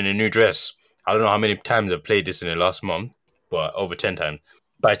Devil in a New Dress. I don't know how many times I've played this in the last month, but over 10 times.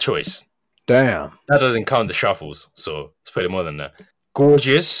 By choice. Damn. That doesn't count the shuffles, so it's probably more than that.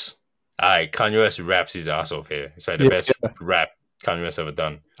 Gorgeous. Kanye West raps his ass off here. It's like the best rap Kanye West ever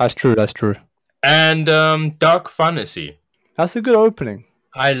done. That's true. And Dark Fantasy. That's a good opening.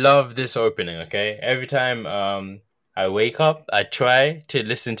 I love this opening, okay? Every time I wake up, I try to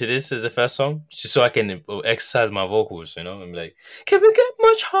listen to this as the first song, just so I can exercise my vocals, you know? I'm like, can we get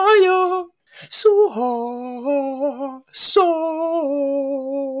much higher? So high,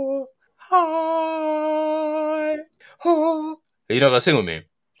 so high. Oh. You're not gonna sing with me?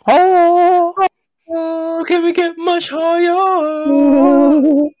 Oh, can we get much higher?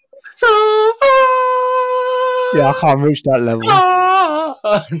 So high. Yeah, I can't reach that level.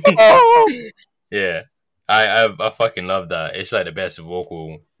 Yeah, I fucking love that. It's like the best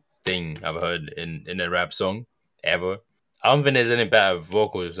vocal thing I've heard in a rap song ever. I don't think there's any better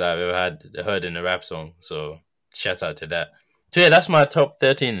vocals I've ever heard in a rap song. So shout out to that. So yeah, that's my top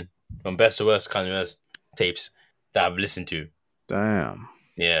 13 from best to worst Kanye West tapes that I've listened to. Damn.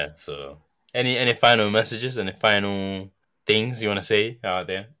 Yeah. So any final messages? Any final things you want to say out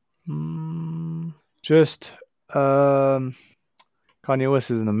there? Just Kanye West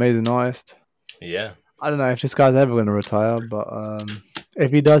is an amazing artist. Yeah. I don't know if this guy's ever going to retire, but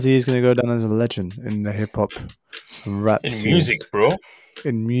if he does, he's going to go down as a legend in the hip hop rap scene. Music, bro.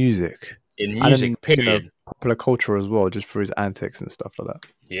 In music, period. Popular culture as well, just for his antics and stuff like that.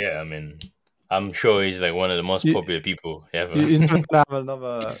 Yeah, I mean, I'm sure he's like one of the most popular people ever. He's not going to have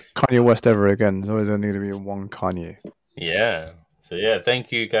another Kanye West ever again. There's always only going to be one Kanye. Yeah. So yeah,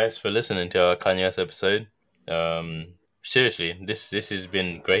 thank you guys for listening to our Kanye West episode. Seriously, this has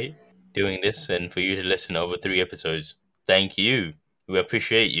been great doing this, and for you to listen over 3 episodes. Thank you. We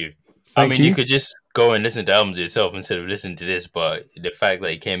appreciate you. You could just go and listen to albums yourself instead of listening to this, but the fact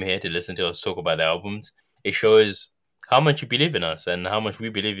that you came here to listen to us talk about the albums, it shows how much you believe in us and how much we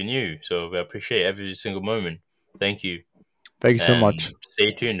believe in you. So we appreciate every single moment. Thank you. Thank you so much.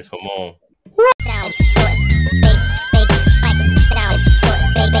 Stay tuned for more.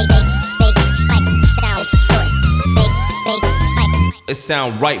 It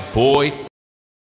sound right, boy.